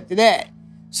years after that.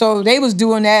 So they was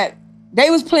doing that. They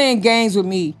was playing games with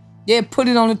me. They'd put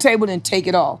it on the table and take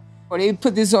it off. Or they'd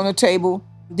put this on the table,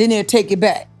 then they'd take it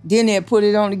back. Then they'd put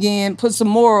it on again, put some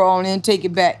more on and take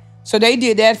it back. So they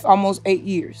did that for almost 8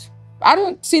 years. I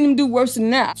don't see them do worse than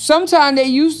that. Sometimes they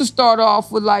used to start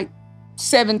off with like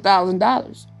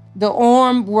 $7,000. The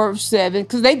arm worth $7,000,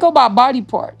 because they go by body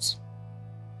parts.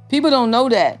 People don't know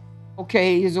that.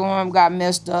 Okay, his arm got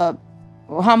messed up.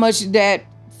 Well, how much is that?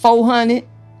 $400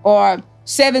 or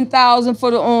 $7,000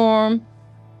 for the arm,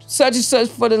 such and such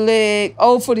for the leg.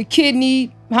 Oh, for the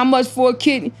kidney, How much for a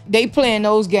kidney? They playing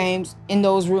those games in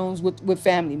those rooms with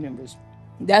family members.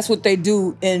 That's what they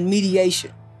do in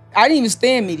mediation. I didn't even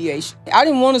stay in mediation. I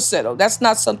didn't want to settle. That's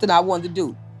not something I wanted to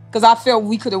do because I felt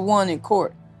we could have won in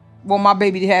court. Want my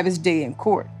baby to have his day in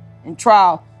court, in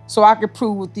trial, so I could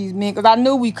prove with these men, because I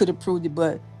knew we could have proved it,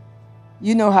 but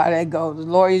you know how that goes. The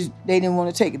lawyers, they didn't want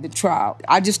to take it to trial.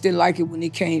 I just didn't like it when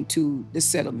it came to the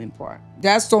settlement part.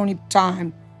 That's the only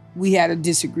time we had a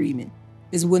disagreement,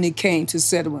 is when it came to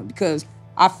settlement, because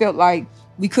I felt like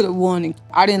we could have won and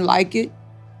I didn't like it.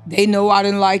 They know I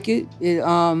didn't like it.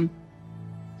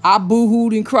 I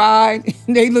boo-hooed and cried.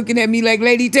 They looking at me like,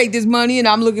 lady, take this money. And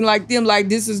I'm looking like them like,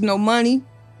 this is no money.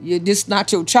 This is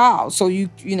not your child. So you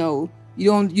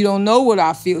don't know what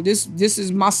I feel. This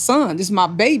is my son. This is my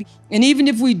baby. And even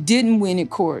if we didn't win in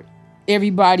court,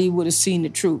 everybody would have seen the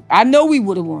truth. I know we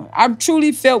would have won. I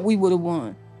truly felt we would have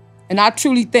won. And I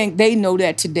truly think they know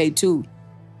that today too.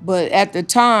 But at the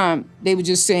time, they were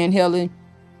just saying, Helen,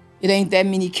 it ain't that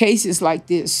many cases like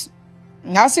this.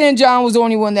 Not saying John was the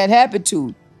only one that happened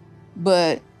to,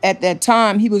 but at that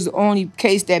time, he was the only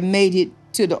case that made it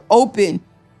to the open.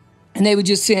 And they were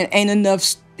just saying, ain't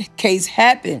enough case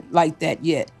happened like that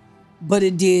yet. But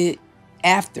it did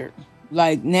after.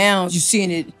 Like now, you're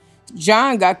seeing it.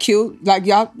 John got killed, like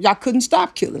y'all couldn't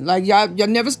stop killing. Like y'all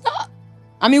never stopped.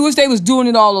 I mean, wish they was doing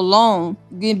it all alone,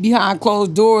 getting behind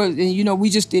closed doors, and we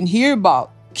just didn't hear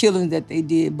about killing that they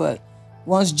did. But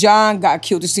once John got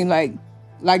killed, it seemed like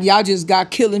y'all just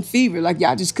got killing fever, like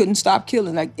y'all just couldn't stop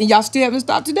killing, and y'all still haven't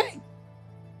stopped today.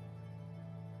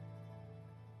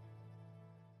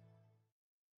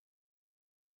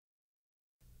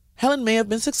 Helen may have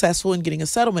been successful in getting a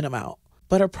settlement amount,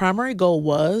 but her primary goal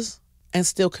was, and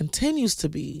still continues to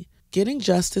be, getting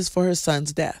justice for her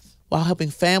son's death, while helping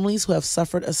families who have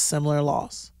suffered a similar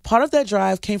loss. Part of that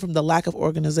drive came from the lack of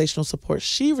organizational support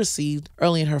she received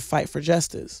early in her fight for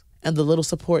justice. And the little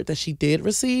support that she did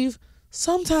receive,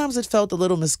 sometimes it felt a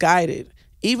little misguided,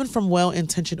 even from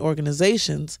well-intentioned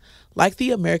organizations like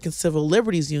the American Civil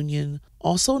Liberties Union,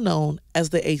 also known as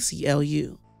the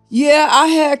ACLU. Yeah, I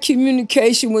had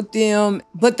communication with them,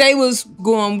 but they was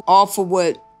going off of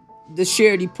what the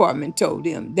sheriff department told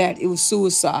them, that it was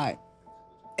suicide.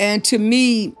 And to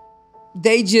me,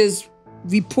 they just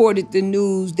reported the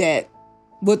news that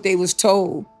what they was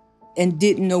told and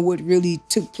didn't know what really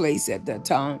took place at that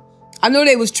time. I know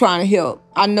they was trying to help.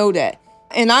 I know that.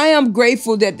 And I am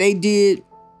grateful that they did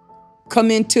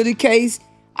come into the case.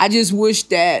 I just wish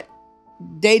that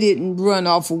they didn't run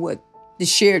off of what the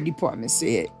sheriff department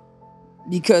said,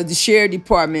 because the sheriff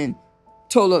department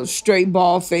told a straight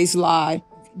bald-faced lie.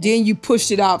 Then you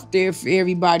pushed it out there for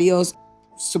everybody else.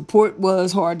 Support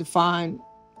was hard to find,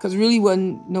 because really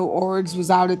wasn't no orgs was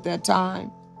out at that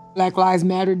time. Black Lives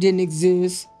Matter didn't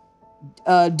exist.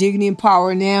 Dignity and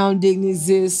Power Now didn't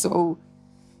exist. So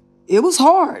it was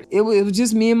hard. It was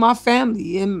just me and my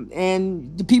family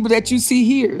and the people that you see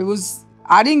here.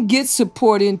 I didn't get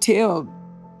support until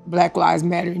Black Lives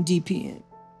Matter and DPN.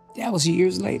 That was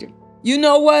years later. You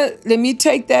know what? Let me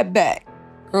take that back.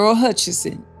 Earl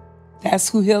Hutchinson. That's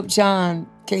who helped John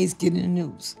case get in the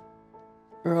news.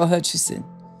 Earl Hutchinson.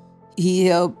 He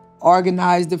helped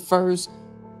organize the first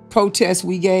protest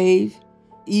we gave.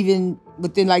 Even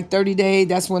within like 30 days,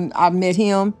 that's when I met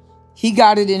him. He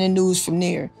got it in the news from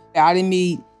there. I didn't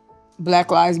meet Black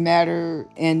Lives Matter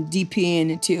and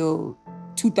DPN until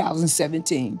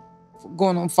 2017,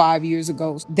 going on 5 years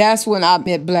ago. That's when I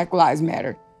met Black Lives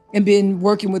Matter and been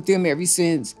working with them ever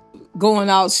since. Going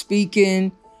out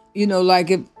speaking,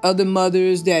 like if other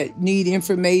mothers that need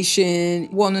information,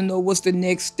 want to know what's the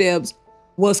next steps,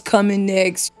 what's coming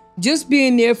next. Just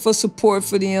being there for support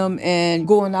for them and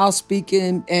going out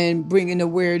speaking and bringing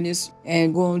awareness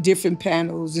and going on different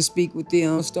panels to speak with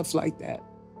them, stuff like that.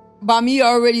 By me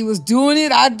already was doing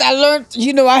it, I learned,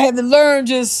 I had to learn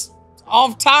just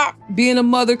off top, being a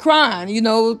mother crying,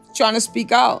 trying to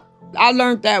speak out. I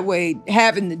learned that way,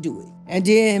 having to do it. And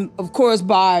then, of course,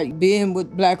 by being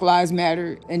with Black Lives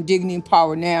Matter and Dignity and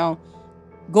Power Now,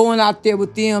 going out there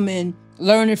with them and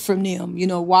learning from them,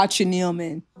 watching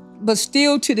them. But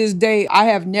still to this day, I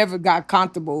have never got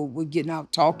comfortable with getting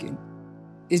out talking.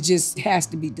 It just has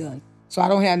to be done. So I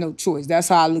don't have no choice. That's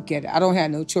how I look at it. I don't have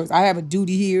no choice. I have a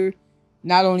duty here,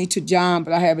 not only to John,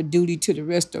 but I have a duty to the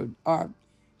rest of our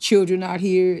children out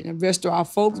here and the rest of our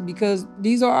folks, because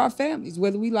these are our families,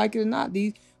 whether we like it or not.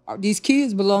 These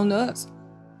kids belong to us,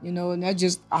 and that's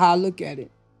just how I look at it.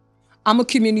 I'm a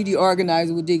community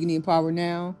organizer with Dignity and Power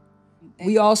Now.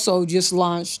 We also just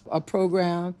launched a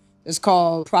program that's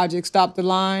called Project Stop the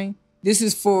Line. This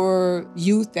is for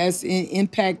youth that's in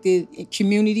impacted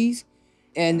communities.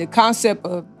 And the concept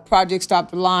of Project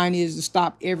Stop the Line is to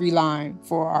stop every line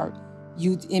for our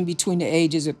youth in between the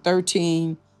ages of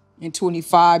 13 and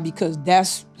 25, because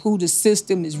that's who the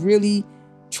system is really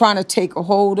trying to take a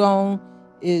hold on,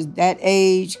 is that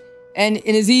age. And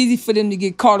it's easy for them to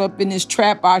get caught up in this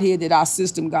trap out here that our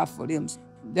system got for them.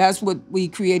 That's what we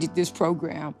created this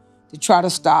program, to try to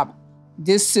stop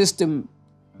this system.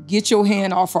 Get your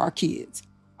hand off our kids.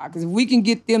 Because if we can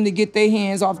get them to get their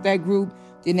hands off that group,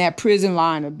 then that prison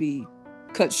line will be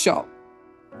cut short,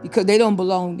 because they don't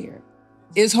belong there.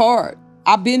 It's hard.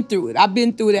 I've been through it. I've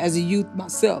been through it as a youth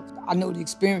myself. I know the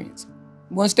experience.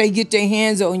 Once they get their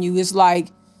hands on you, it's like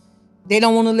they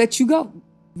don't want to let you go.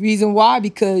 Reason why?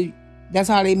 Because that's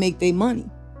how they make their money,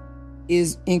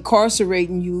 is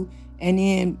incarcerating you and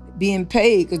then being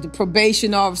paid. Because the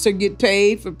probation officer get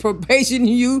paid for probation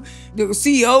you, the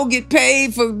CEO get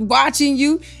paid for watching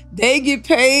you, they get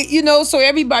paid, so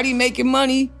everybody making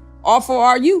money off of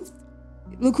our youth.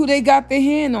 Look who they got their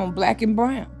hand on, black and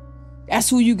brown. That's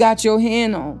who you got your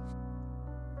hand on.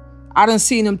 I done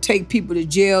seen them take people to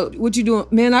jail. What you doing?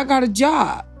 Man, I got a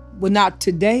job. Well, not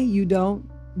today, you don't.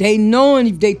 They knowing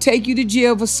if they take you to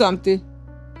jail for something.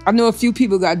 I know a few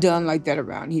people got done like that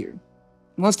around here.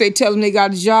 Once they tell them they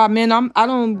got a job, man, I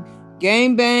don't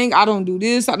gang bang, I don't do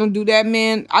this, I don't do that,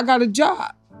 man. I got a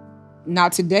job.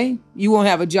 Not today. You won't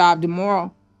have a job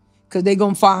tomorrow, because they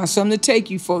gonna find something to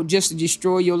take you for, just to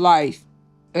destroy your life.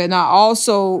 And I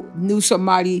also knew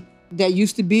somebody that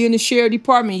used to be in the sheriff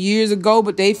department years ago,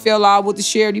 but they fell out with the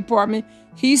sheriff department.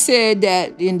 He said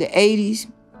that in the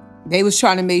 80s, they was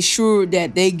trying to make sure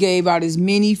that they gave out as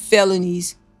many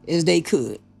felonies as they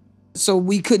could, so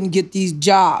we couldn't get these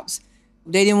jobs.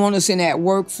 They didn't want us in that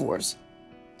workforce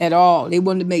at all. They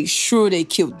wanted to make sure they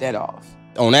killed that off.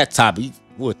 On that topic,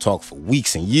 we'll talk for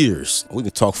weeks and years. We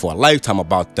can talk for a lifetime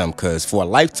about them, because for a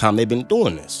lifetime, they've been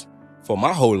doing this. For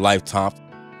my whole lifetime,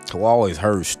 I always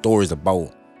heard stories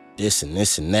about this and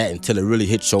this and that, until it really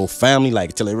hit your family,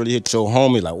 until it really hit your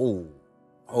homie, oh,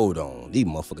 hold on, these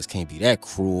motherfuckers can't be that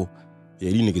cruel.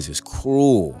 Yeah, these niggas is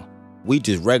cruel. We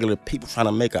just regular people trying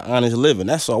to make an honest living.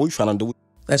 That's all we trying to do.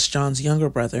 That's John's younger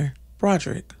brother,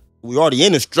 Broderick. We already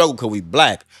in the struggle because we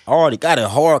black. I already got it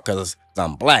hard because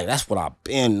I'm black. That's what I've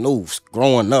been knew.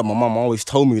 Growing up, my mama always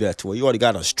told me that, to where you already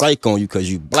got a strike on you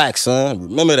because you black, son.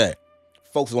 Remember that.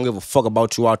 Folks don't give a fuck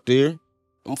about you out there.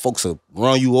 Them folks will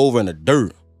run you over in the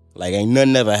dirt like ain't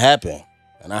nothing ever happened.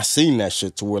 And I seen that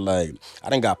shit to where I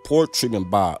done got poor treatment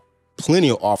by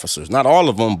plenty of officers. Not all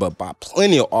of them, but by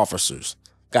plenty of officers.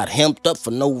 Got hemmed up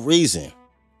for no reason.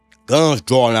 Guns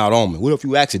drawing out on me. What if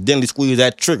you accidentally squeeze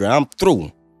that trigger? I'm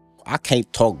through. I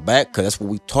can't talk back because that's what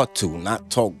we taught to,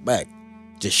 not talk back.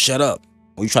 Just shut up.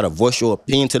 When you try to voice your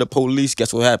opinion to the police,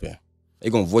 guess what happened? They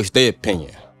gonna voice their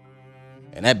opinion.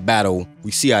 And that battle,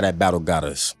 we see how that battle got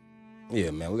us.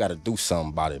 Yeah, man, we gotta do something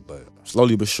about it, but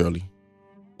slowly but surely.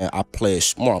 And I play it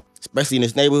smart, especially in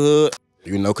this neighborhood,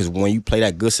 because when you play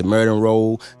that good Samaritan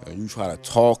role and you try to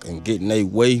talk and get in their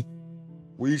way,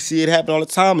 we see it happen all the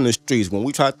time in the streets. When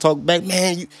we try to talk back,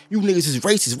 man, you niggas is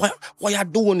racist. Why y'all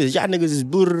doing this? Y'all niggas is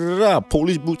blah, blah, blah,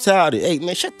 police brutality. Hey,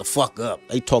 man, shut the fuck up.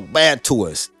 They talk bad to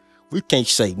us. We can't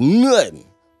say nothing.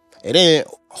 And then,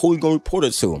 who we gonna report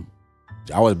it to?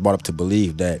 I was brought up to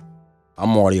believe that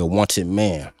I'm already a wanted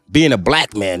man. Being a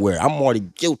black man, where I'm already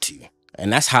guilty.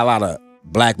 And that's how a lot of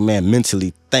black men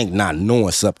mentally think, not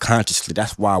knowing subconsciously.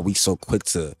 That's why we so quick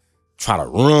to try to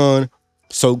run,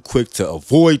 so quick to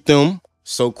avoid them,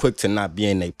 so quick to not be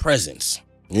in their presence.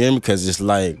 You know what I mean? Because it's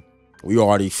we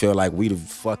already feel like we the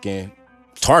fucking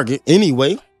target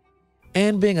anyway.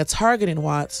 And being a target in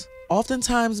Watts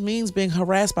oftentimes means being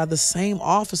harassed by the same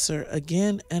officer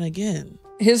again and again.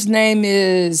 His name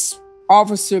is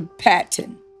Officer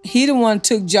Patton. He the one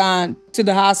took John to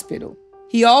the hospital.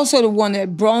 He also the one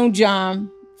that brought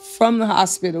John from the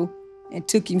hospital and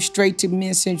took him straight to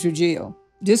Men's Central Jail.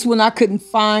 This when I couldn't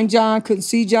find John, couldn't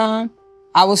see John.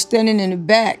 I was standing in the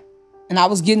back and I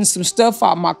was getting some stuff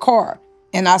out of my car.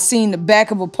 And I seen the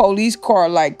back of a police car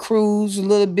cruise a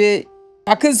little bit.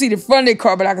 I couldn't see the front of their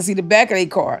car, but I could see the back of their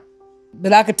car.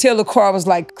 But I could tell the car was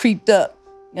creeped up.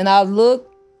 And I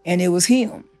looked and it was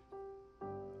him.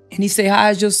 And he said,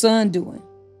 "How's your son doing?"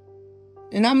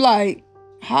 And I'm like,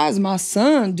 "How's my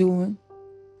son doing?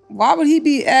 Why would he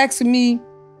be asking me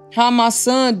how my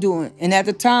son doing?" And at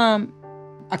the time,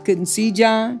 I couldn't see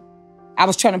John. I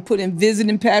was trying to put in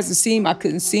visiting pass to see him. I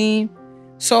couldn't see him.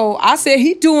 So I said,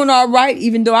 "He doing all right,"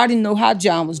 even though I didn't know how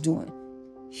John was doing.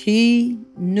 He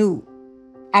knew.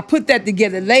 I put that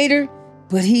together later,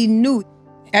 but he knew.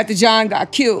 After John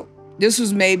got killed, this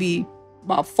was maybe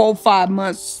about 4 or 5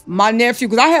 months. My nephew,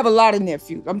 because I have a lot of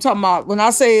nephews. I'm talking about, when I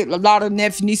say a lot of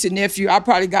niece and nephew, I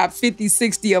probably got 50,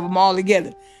 60 of them all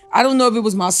together. I don't know if it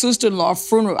was my sister-in-law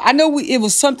funeral. I know it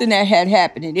was something that had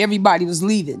happened and everybody was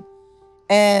leaving.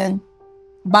 And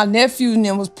my nephew and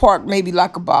them was parked maybe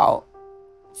like about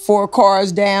 4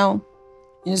 cars down.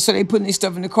 And so they putting their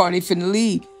stuff in the car and they finna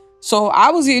leave. So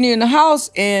I was in here in the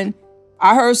house and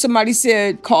I heard somebody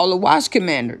said, call the watch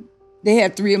commander. They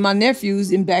had 3 of my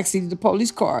nephews in backseat of the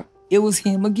police car. It was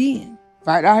him again,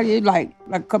 right out here, like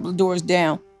a couple of doors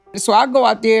down. So I go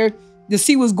out there to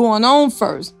see what's going on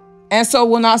first. And so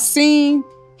when I seen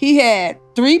he had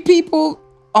 3 people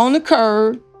on the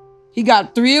curb, he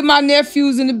got 3 of my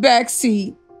nephews in the back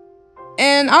seat.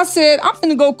 And I said, I'm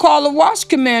gonna go call the watch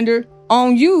commander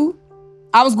on you.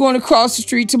 I was going across the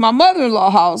street to my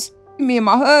mother-in-law's house, me and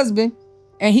my husband,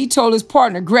 and he told his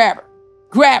partner, grab her,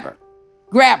 grab her,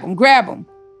 grab him, grab him.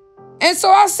 And so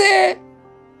I said,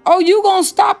 oh, you gonna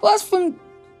stop us from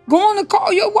going to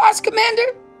call your watch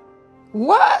commander?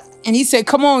 What? And he said,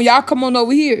 come on, y'all come on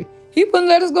over here. He wouldn't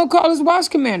let us go call his watch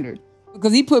commander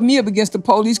because he put me up against the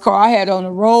police car. I had on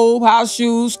a robe, house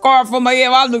shoes, scarf on my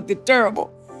head. I looked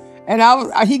terrible. And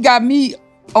he got me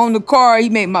on the car. He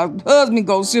made my husband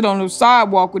go sit on the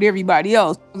sidewalk with everybody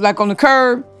else, like on the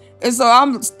curb. And so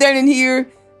I'm standing here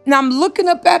and I'm looking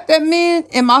up at that man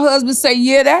and my husband say,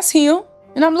 yeah, that's him.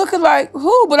 And I'm looking like,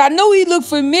 who? But I know he looked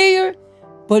familiar,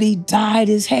 but he dyed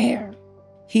his hair.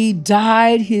 He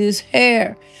dyed his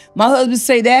hair. My husband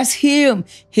say, that's him.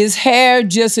 His hair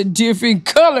just a different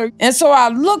color. And so I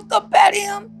looked up at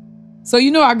him. So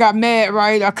you know I got mad,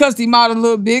 right? I cussed him out a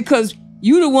little bit because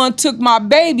you the one took my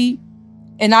baby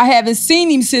and I haven't seen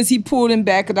him since he pulled him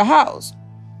back of the house.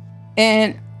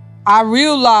 And I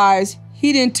realized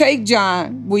he didn't take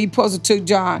John where he supposed to took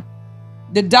John.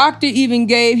 The doctor even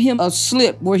gave him a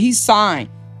slip where he signed.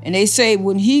 And they say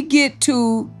when you get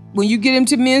him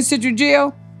to men's central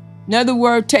jail, in other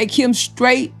words, take him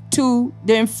straight to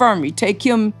the infirmary. Take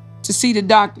him to see the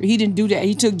doctor. He didn't do that.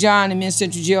 He took John to men's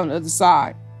central jail on the other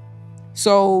side.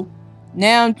 So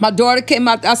now my daughter came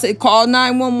out. I said, call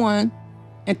 911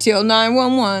 and tell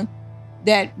 911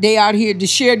 that they out here, the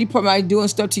sheriff department, doing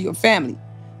stuff to your family.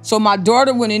 So my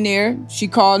daughter went in there. She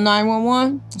called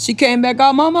 911. She came back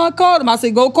out. Mama, I called him. I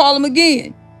said, go call him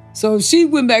again. So she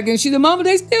went back and she said, Mama,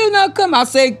 they still not coming. I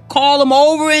said, call them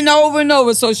over and over and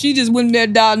over. So she just went there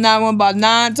and dialed 911 about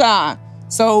 9 times.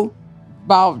 So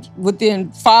about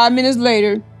within 5 minutes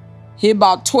later, hit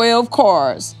about 12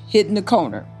 cars hitting the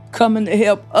corner, coming to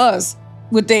help us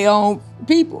with their own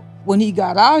people. When he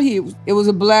got out here, it was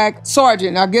a black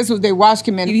sergeant. I guess it was their watch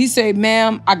commander. He said,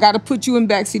 ma'am, I got to put you in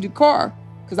backseat of the car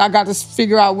because I got to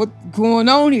figure out what's going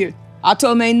on here. I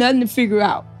told him ain't nothing to figure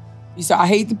out. He said,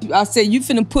 I said, you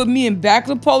finna put me in back of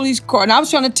the police car. And I was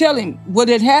trying to tell him what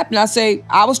had happened. I say,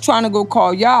 I was trying to go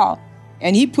call y'all.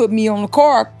 And he put me on the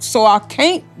car, so I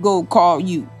can't go call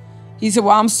you. He said,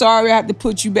 well, I'm sorry I have to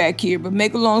put you back here. But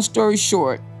make a long story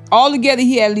short, altogether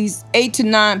he had at least 8 to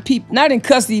 9 people, not in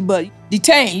custody, but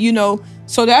detained, you know.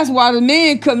 So that's why the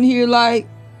man coming here like,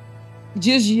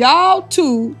 just y'all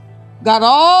two got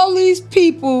all these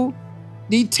people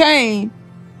detained.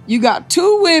 You got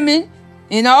 2 women.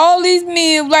 And all these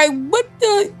men like, what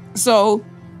the? So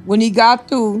when he got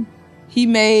through, he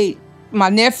made my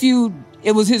nephew,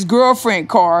 it was his girlfriend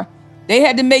car. They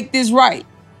had to make this right.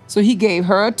 So he gave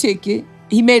her a ticket.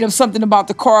 He made up something about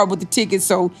the car with the ticket.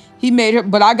 So he made her,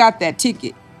 but I got that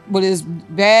ticket with his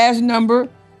badge number,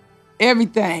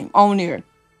 everything on there.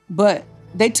 But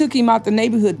they took him out the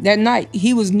neighborhood that night.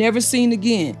 He was never seen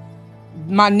again.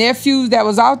 My nephews that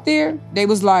was out there, they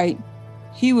was like,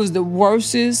 he was the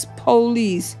worstest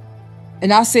police.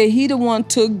 And I said, he the one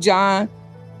took John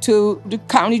to the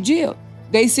county jail.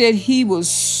 They said he was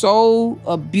so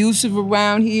abusive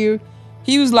around here.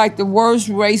 He was like the worst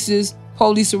racist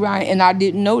police around, and I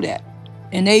didn't know that.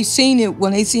 And they seen it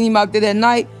when they seen him out there that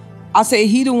night. I said,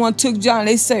 he the one took John.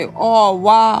 They say, oh,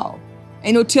 wow.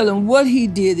 Ain't no telling what he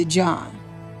did to John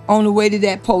on the way to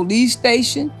that police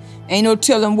station. Ain't no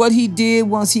telling what he did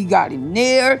once he got him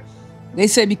there. They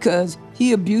said because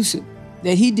he abusive,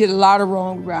 that he did a lot of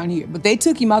wrong around here. But they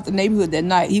took him out the neighborhood that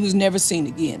night. He was never seen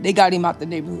again. They got him out the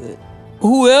neighborhood.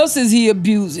 Who else is he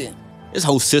abusing? This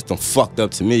whole system fucked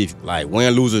up to me. Like,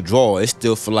 win, lose, or draw, it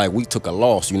still feel like we took a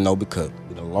loss, you know, because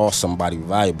we done lost somebody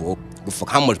valuable. For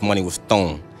how much money was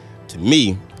thrown. To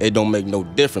me, it don't make no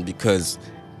difference because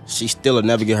she still'll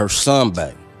never get her son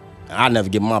back. And I never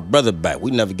get my brother back.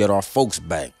 We never get our folks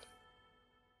back.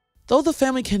 Though the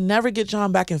family can never get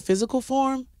John back in physical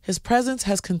form, his presence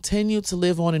has continued to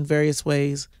live on in various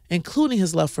ways, including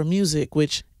his love for music,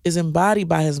 which is embodied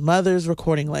by his mother's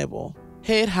recording label.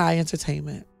 Head High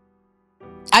Entertainment.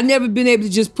 I've never been able to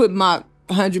just put my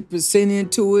 100%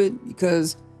 into it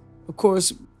because, of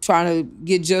course, trying to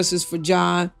get justice for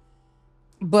John.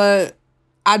 But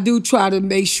I do try to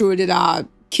make sure that I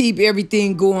keep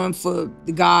everything going for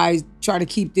the guys, try to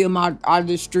keep them out of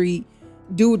the street,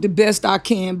 do the best I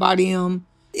can by them.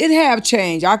 It have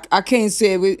changed. I can't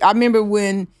say it. I remember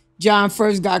when John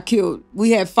first got killed,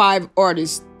 we had 5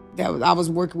 artists that I was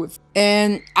working with.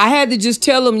 And I had to just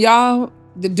tell them, y'all,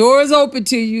 the door is open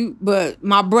to you, but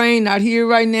my brain not here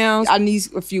right now. I need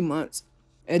a few months.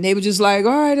 And they were just like,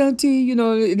 all right, auntie, you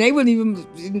know, and they wouldn't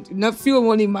even, a few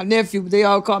wasn't even my nephew, but they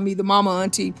all called me the mama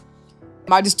auntie.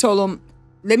 I just told them,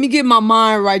 let me get my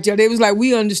mind right there. They was like,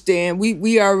 we understand.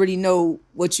 We already know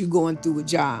what you're going through with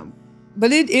John.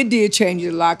 But it did change it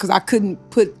a lot because I couldn't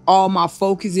put all my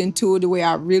focus into it the way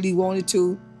I really wanted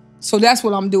to. So that's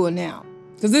what I'm doing now.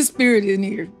 Because this spirit in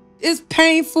here, it's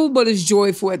painful, but it's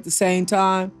joyful at the same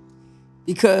time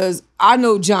because I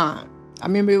know John. I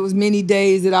remember it was many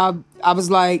days that I was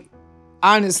like,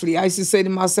 honestly, I used to say to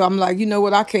myself, I'm like, you know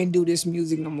what? I can't do this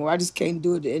music no more. I just can't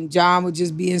do it. And John would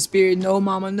just be in spirit, no,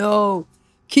 mama, no.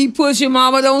 Keep pushing,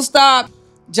 mama, don't stop.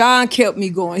 John kept me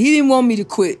going. He didn't want me to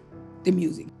quit the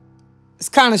music. It's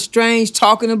kind of strange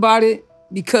talking about it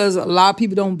because a lot of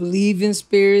people don't believe in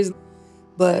spirits,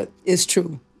 but it's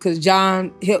true because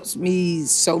John helps me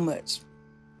so much.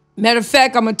 Matter of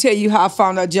fact, I'm going to tell you how I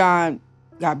found out John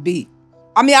got beat.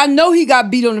 I mean, I know he got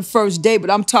beat on the first day,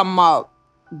 but I'm talking about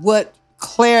what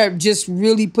Claire just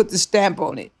really put the stamp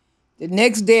on it. The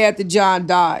next day after John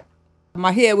died,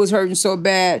 my head was hurting so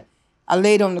bad, I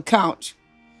laid on the couch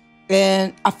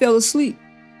and I fell asleep.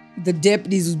 The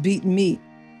deputies was beating me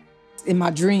in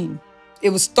my dream. It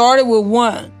was started with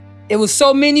one. It was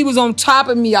so many was on top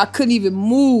of me, I couldn't even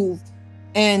move.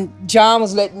 And John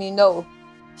was letting me know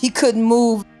he couldn't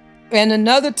move. And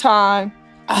another time,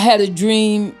 I had a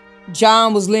dream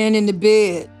John was laying in the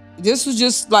bed. This was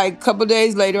just like a couple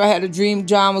days later, I had a dream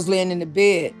John was laying in the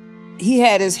bed. He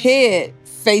had his head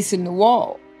facing the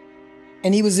wall.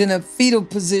 And he was in a fetal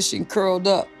position, curled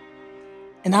up.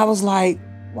 And I was like,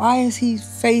 why is he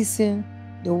facing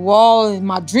the wall in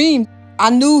my dream? I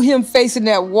knew him facing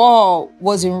that wall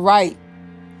wasn't right.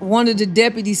 One of the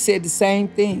deputies said the same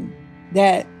thing,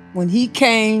 that when he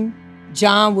came,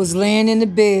 John was laying in the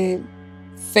bed,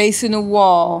 facing the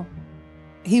wall.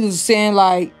 He was saying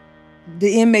like,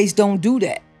 the inmates don't do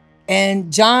that.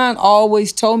 And John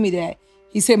always told me that.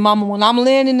 He said, mama, when I'm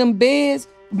laying in them beds,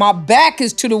 my back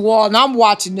is to the wall and I'm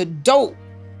watching the dope.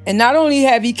 And not only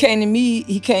have he came to me,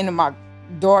 he came to my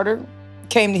daughter,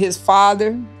 came to his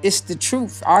father. It's the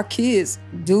truth. Our kids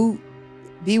do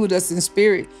be with us in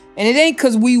spirit. And it ain't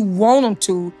because we want them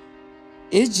to.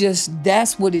 It's just,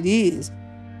 that's what it is.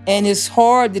 And it's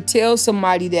hard to tell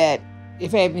somebody that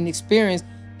if they haven't experienced.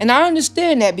 And I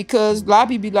understand that because a lot of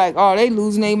people be like, oh, they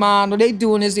losing their mind or they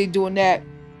doing this, they doing that.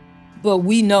 But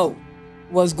we know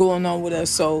what's going on with us.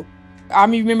 So I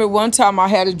remember one time I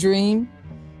had a dream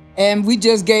and we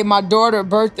just gave my daughter a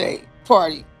birthday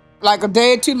party. Like a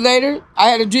day or two later, I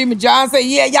had a dream and John said,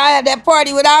 yeah, y'all had that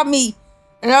party without me.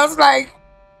 And I was like,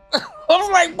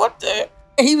 what the?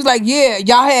 And he was like, yeah,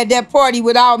 y'all had that party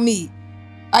without me.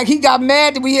 Like he got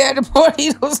mad that we had the party.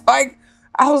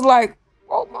 I was like,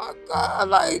 oh my God.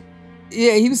 Like,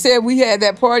 yeah, he said we had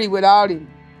that party without him.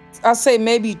 I say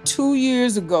maybe 2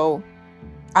 years ago,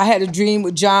 I had a dream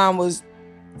with John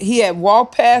he had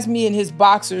walked past me in his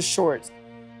boxer shorts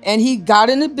and he got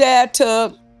in the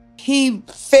bathtub. He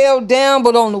fell down,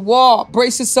 but on the wall,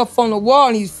 braced himself on the wall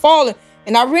and he's falling.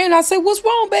 And I ran, I said, what's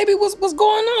wrong, baby? What's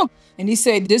going on? And he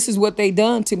said, this is what they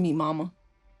done to me, mama.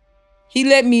 He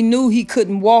let me know he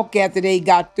couldn't walk after they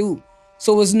got through.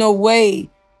 So there's no way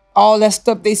all that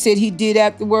stuff they said he did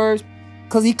afterwards,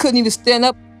 because he couldn't even stand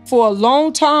up. For a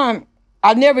long time,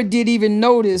 I never did even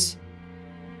notice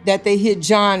that they hit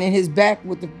John in his back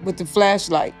with the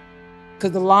flashlight,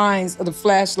 because the lines of the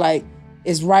flashlight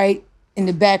is right in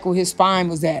the back where his spine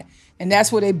was at. And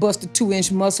that's where they busted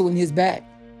 2-inch muscle in his back.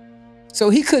 So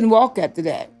he couldn't walk after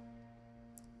that.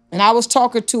 And I was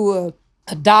talking to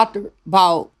a doctor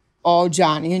about all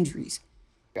John injuries.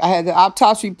 I had the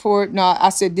autopsy report. Now I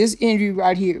said, this injury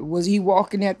right here, was he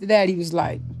walking after that? He was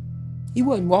like, he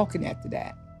wasn't walking after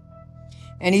that.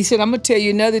 And he said, I'm gonna tell you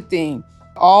another thing.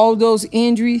 All those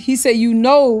injuries, he said, you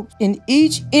know, in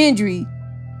each injury,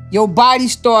 your body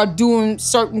start doing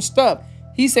certain stuff.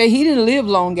 He said he didn't live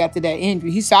long after that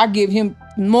injury. He said, I give him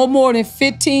no more than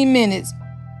 15 minutes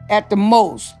at the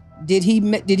most did he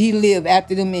live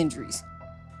after them injuries.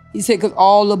 He said, because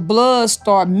all the blood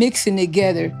start mixing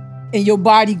together and your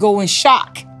body go in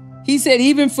shock. He said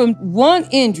even from one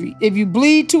injury, if you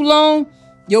bleed too long,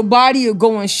 your body will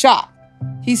go in shock.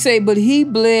 He said, but he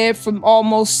bled from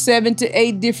almost 7 to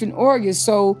 8 different organs,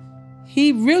 so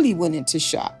he really went into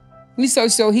shock.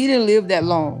 So he didn't live that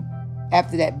long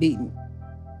after that beating.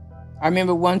 I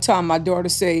remember one time my daughter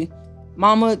say,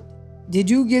 Mama, did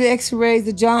you get x-rays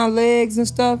of John's legs and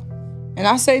stuff? And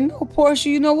I say, no, Portia,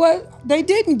 you know what? They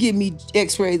didn't give me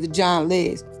x-rays of John's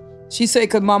legs. She said,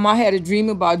 because Mama, I had a dream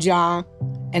about John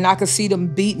and I could see them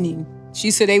beating him. She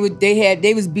said they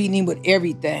was beating him with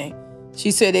everything.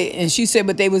 She said,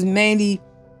 but they was beating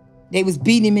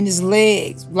him in his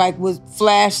legs, like with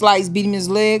flashlights beating him in his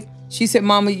legs. She said,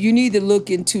 Mama, you need to look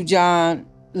into John's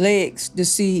legs to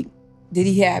see, did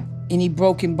he have any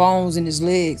broken bones in his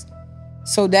legs?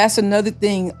 So that's another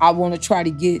thing I want to try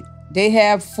to get. They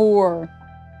have 4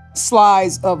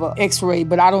 slides of an x-ray,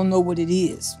 but I don't know what it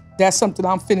is. That's something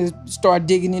I'm finna start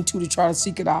digging into to try to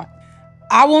seek it out.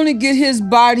 I want to get his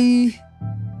body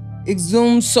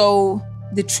exhumed so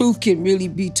the truth can really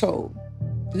be told.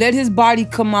 Let his body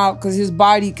come out because his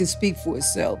body can speak for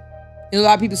itself. And a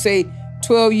lot of people say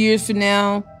 12 years from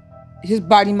now, his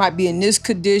body might be in this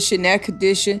condition, that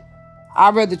condition.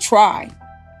 I'd rather try.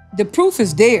 The proof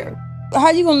is there.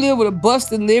 How you gonna live with a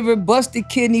busted liver, busted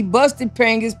kidney, busted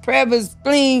pancreas, previs,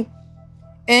 spleen,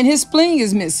 and his spleen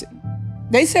is missing?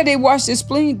 They said they washed his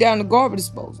spleen down the garbage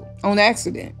disposal on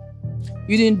accident.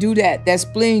 You didn't do that. That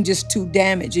spleen just too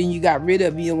damaged and you got rid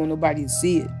of it. You don't want nobody to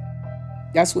see it.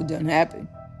 That's what done happen.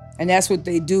 And that's what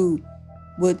they do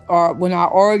when our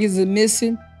organs are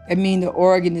missing. That means the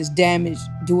organ is damaged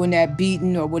doing that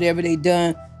beating or whatever they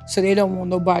done. So they don't want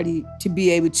nobody to be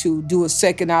able to do a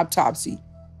second autopsy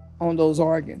on those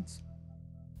organs.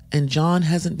 And John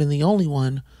hasn't been the only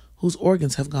one whose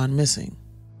organs have gone missing.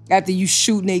 After you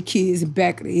shooting their kids in the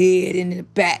back of the head and in the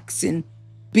backs and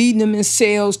beating them in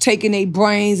cells, taking their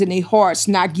brains and their hearts,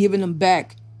 not giving them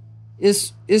back.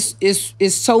 It's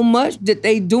so much that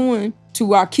they doing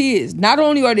to our kids. Not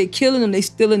only are they killing them, they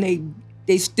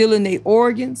stealing their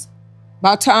organs.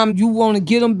 By the time you want to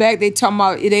get them back, they talking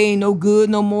about it ain't no good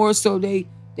no more, so they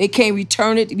can't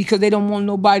return it because they don't want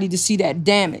nobody to see that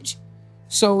damage.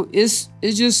 So it's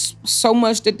just so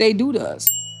much that they do to us.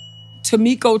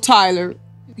 Tamiko Tyler,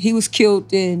 he was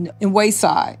killed in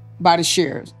Wayside by the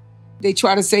sheriffs. They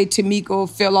try to say Tamiko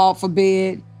fell off a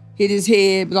bed, hit his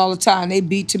head, but all the time they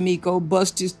beat Tamiko,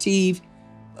 bust his teeth,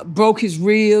 broke his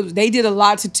ribs. They did a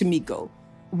lot to Tamiko.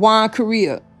 Juan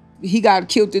Correa, he got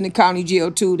killed in the county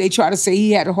jail too. They try to say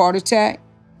he had a heart attack,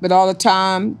 but all the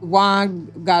time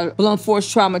Juan got blunt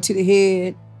force trauma to the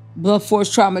head, blunt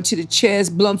force trauma to the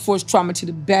chest, blunt force trauma to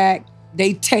the back.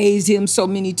 They tased him so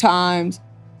many times.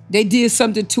 They did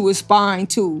something to his spine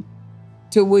too,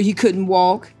 to where he couldn't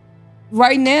walk.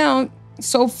 Right now,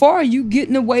 so far, you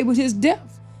getting away with his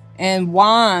death. And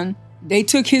Juan, they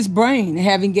took his brain, and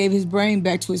haven't gave his brain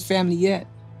back to his family yet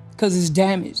because it's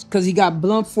damaged, because he got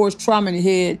blunt force trauma in the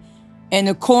head. And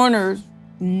the coroner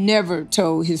never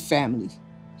told his family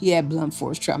he had blunt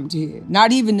force trauma to the head.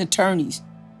 Not even the attorneys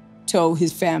told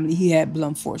his family he had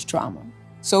blunt force trauma.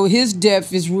 So his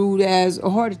death is ruled as a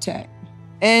heart attack.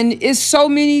 And it's so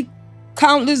many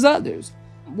countless others.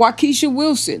 Waukesha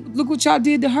Wilson, look what y'all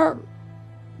did to her.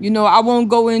 You know, I won't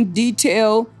go in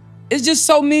detail. It's just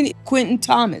so many. Quentin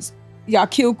Thomas. Y'all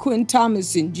killed Quentin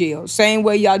Thomas in jail. Same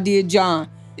way y'all did John.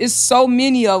 It's so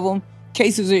many of them.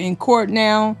 Cases are in court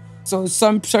now. So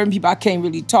some certain people I can't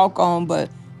really talk on, but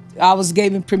I was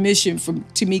given permission from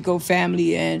Tamiko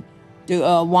family and the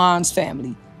Juan's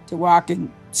family to where I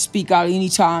can speak out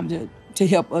anytime to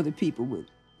help other people with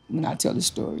when I tell the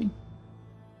story.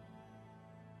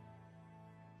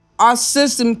 Our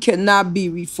system cannot be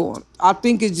reformed. I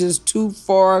think it's just too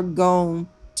far gone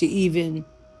to even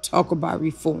talk about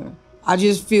reform. I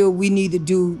just feel we need to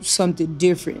do something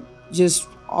different, just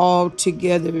all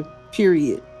together,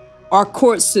 period. Our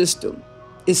court system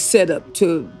is set up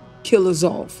to kill us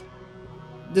off.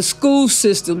 The school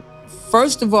system,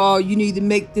 first of all, you need to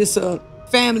make this a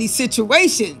family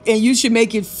situation, and you should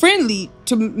make it friendly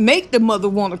to make the mother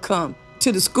want to come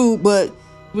to the school. But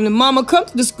when the mama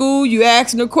comes to the school, you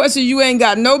asking her questions you ain't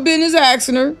got no business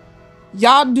asking her.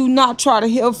 Y'all do not try to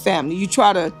help family. You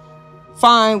try to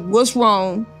find what's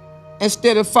wrong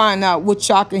instead of finding out what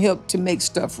y'all can help to make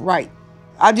stuff right.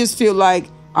 I just feel like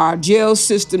our jail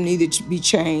system needed to be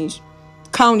changed.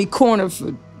 County coroner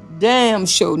for damn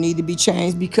sure need to be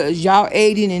changed because y'all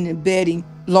aiding and abetting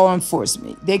law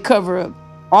enforcement. They cover up.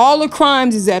 All the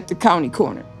crimes is at the county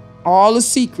coroner. All the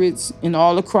secrets and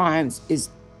all the crimes is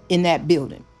in that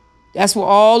building. That's where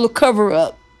all the cover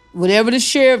up, whatever the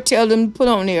sheriff tell them to put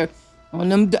on there, on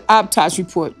them the autopsy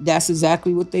report, that's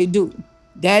exactly what they do.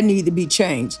 That need to be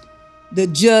changed. The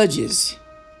judges,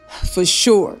 for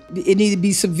sure. It need to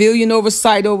be civilian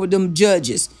oversight over them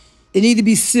judges. It need to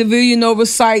be civilian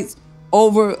oversight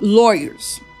over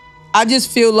lawyers. I just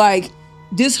feel like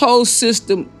this whole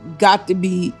system got to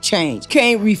be changed.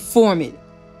 Can't reform it.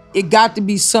 It got to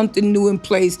be something new in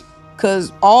place,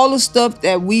 because all the stuff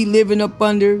that we living up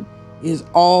under is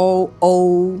all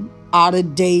old,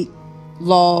 out-of-date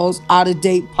laws,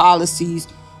 out-of-date policies.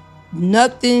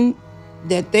 Nothing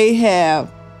that they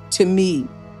have, to me,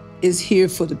 is here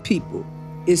for the people.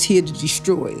 It's here to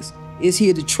destroy us. It's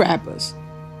here to trap us.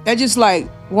 That's just like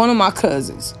one of my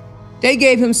cousins. They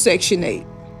gave him Section 8.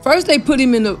 First, they put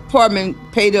him in an apartment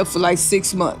paid up for like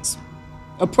 6 months,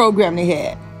 a program they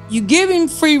had. You give him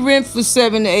free rent for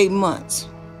 7 to 8 months.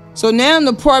 So now the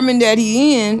apartment that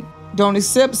he in don't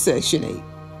accept Section 8.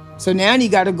 So now he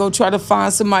got to go try to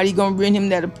find somebody gonna rent him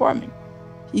that apartment.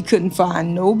 He couldn't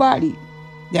find nobody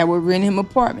that would rent him an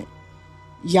apartment.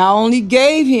 Y'all only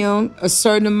gave him a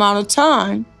certain amount of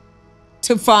time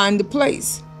to find the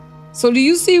place. So do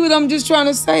you see what I'm just trying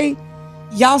to say?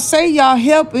 Y'all say y'all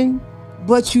helping,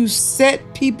 but you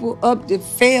set people up to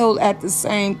fail at the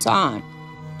same time.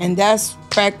 And that's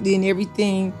practically in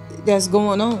everything that's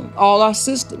going on, all our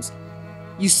systems.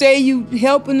 You say you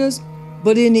helping us,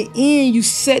 but in the end, you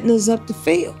setting us up to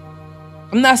fail.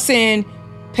 I'm not saying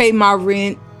pay my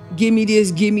rent, give me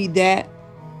this, give me that,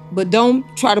 but don't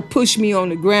try to push me on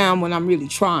the ground when I'm really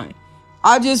trying.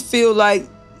 I just feel like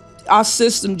our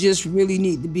system just really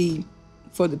need to be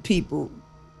for the people,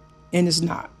 and it's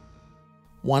not.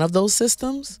 One of those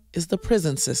systems is the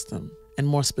prison system, and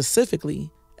more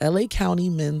specifically, LA County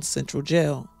Men's Central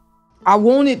Jail. I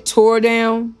want it tore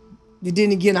down, but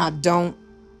then again, I don't.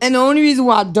 And the only reason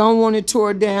why I don't want it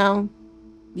tore down,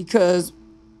 because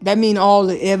that means all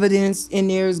the evidence in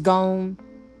there is gone.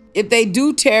 If they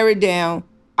do tear it down,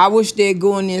 I wish they'd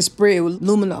go in there and spray it with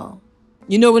luminol.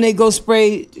 You know when they go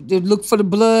spray to look for the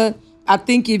blood? I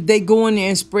think if they go in there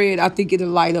and spray it, I think it'll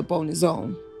light up on its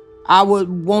own. I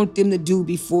would want them to do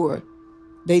before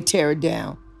they tear it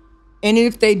down. And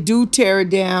if they do tear it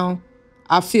down,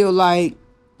 I feel like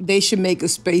they should make a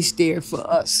space there for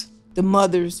us, the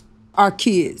mothers, our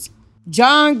kids.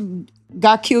 John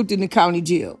got killed in the county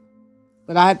jail,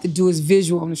 but I have to do his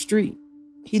visual on the street.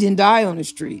 He didn't die on the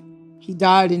street. He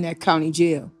died in that county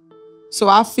jail. So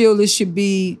I feel it should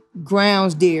be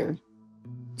grounds there.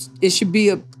 It should be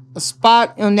a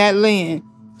spot on that land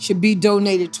should be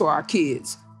donated to our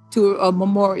kids, to a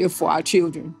memorial for our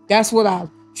children. That's what I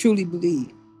truly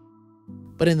believe.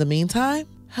 But in the meantime,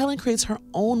 Helen creates her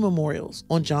own memorials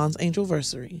on John's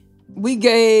anniversary. We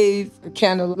gave a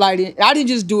candle lighting. I didn't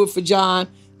just do it for John.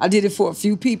 I did it for a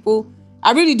few people.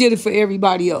 I really did it for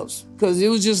everybody else, because it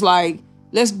was just like,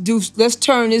 let's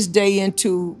turn this day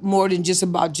into more than just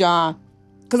about John.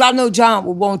 Because I know John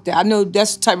would want that. I know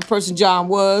that's the type of person John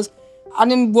was. I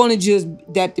didn't want to just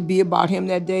that to be about him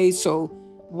that day. So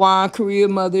Juan, career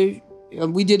mother,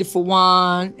 we did it for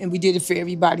Juan, and we did it for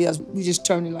everybody else. We just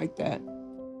turned it like that.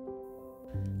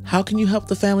 How can you help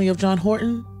the family of John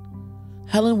Horton?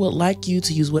 Helen would like you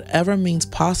to use whatever means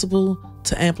possible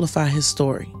to amplify his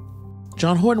story.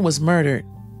 John Horton was murdered.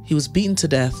 He was beaten to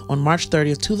death on March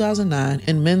 30th, 2009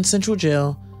 in Men's Central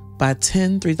Jail by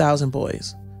 10 3000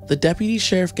 boys, the deputy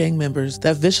sheriff gang members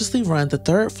that viciously run the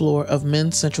third floor of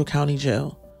Men's Central County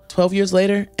Jail. 12 years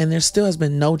later, and there still has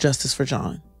been no justice for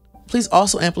John. Please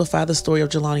also amplify the story of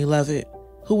Jelani Levitt,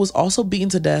 who was also beaten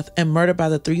to death and murdered by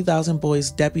the 3000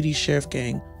 Boys Deputy Sheriff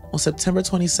Gang on September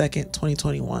 22nd,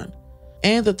 2021.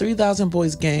 And the 3000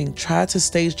 Boys Gang tried to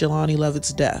stage Jelani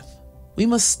Levitt's death. We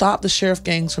must stop the sheriff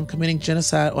gangs from committing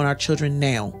genocide on our children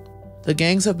now. The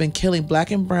gangs have been killing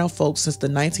Black and brown folks since the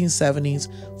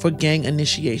 1970s for gang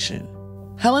initiation.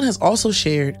 Helen has also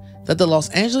shared that the Los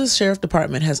Angeles Sheriff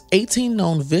Department has 18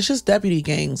 known vicious deputy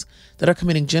gangs that are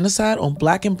committing genocide on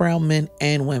Black and brown men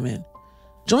and women.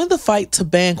 Join the fight to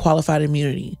ban qualified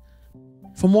immunity.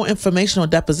 For more information on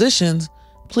depositions,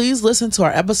 please listen to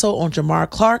our episode on Jamar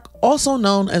Clark, also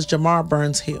known as Jamar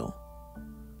Burns Hill.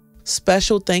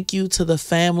 Special thank you to the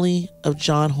family of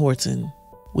John Horton.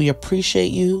 We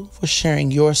appreciate you for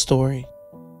sharing your story.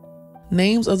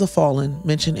 Names of the fallen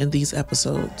mentioned in these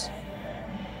episodes: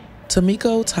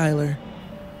 Tamiko Tyler,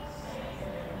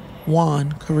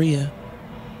 Juan Correa,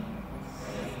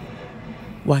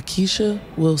 Waukesha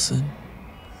Wilson,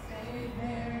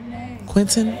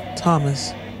 Quentin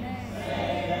Thomas,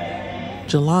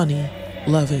 Jelani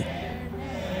Levitt,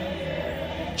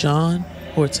 John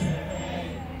Horton.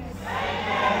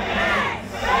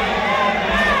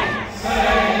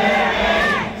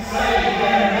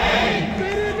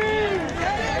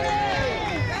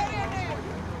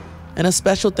 And a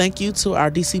special thank you to our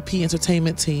DCP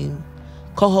Entertainment team,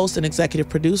 co-host and executive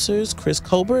producers Chris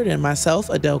Colbert and myself,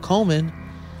 Adele Coleman,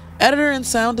 editor and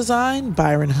sound design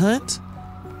Byron Hunt,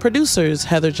 producers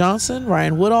Heather Johnson,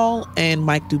 Ryan Woodall, and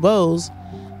Mike Dubose,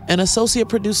 and associate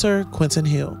producer Quentin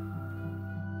Hill.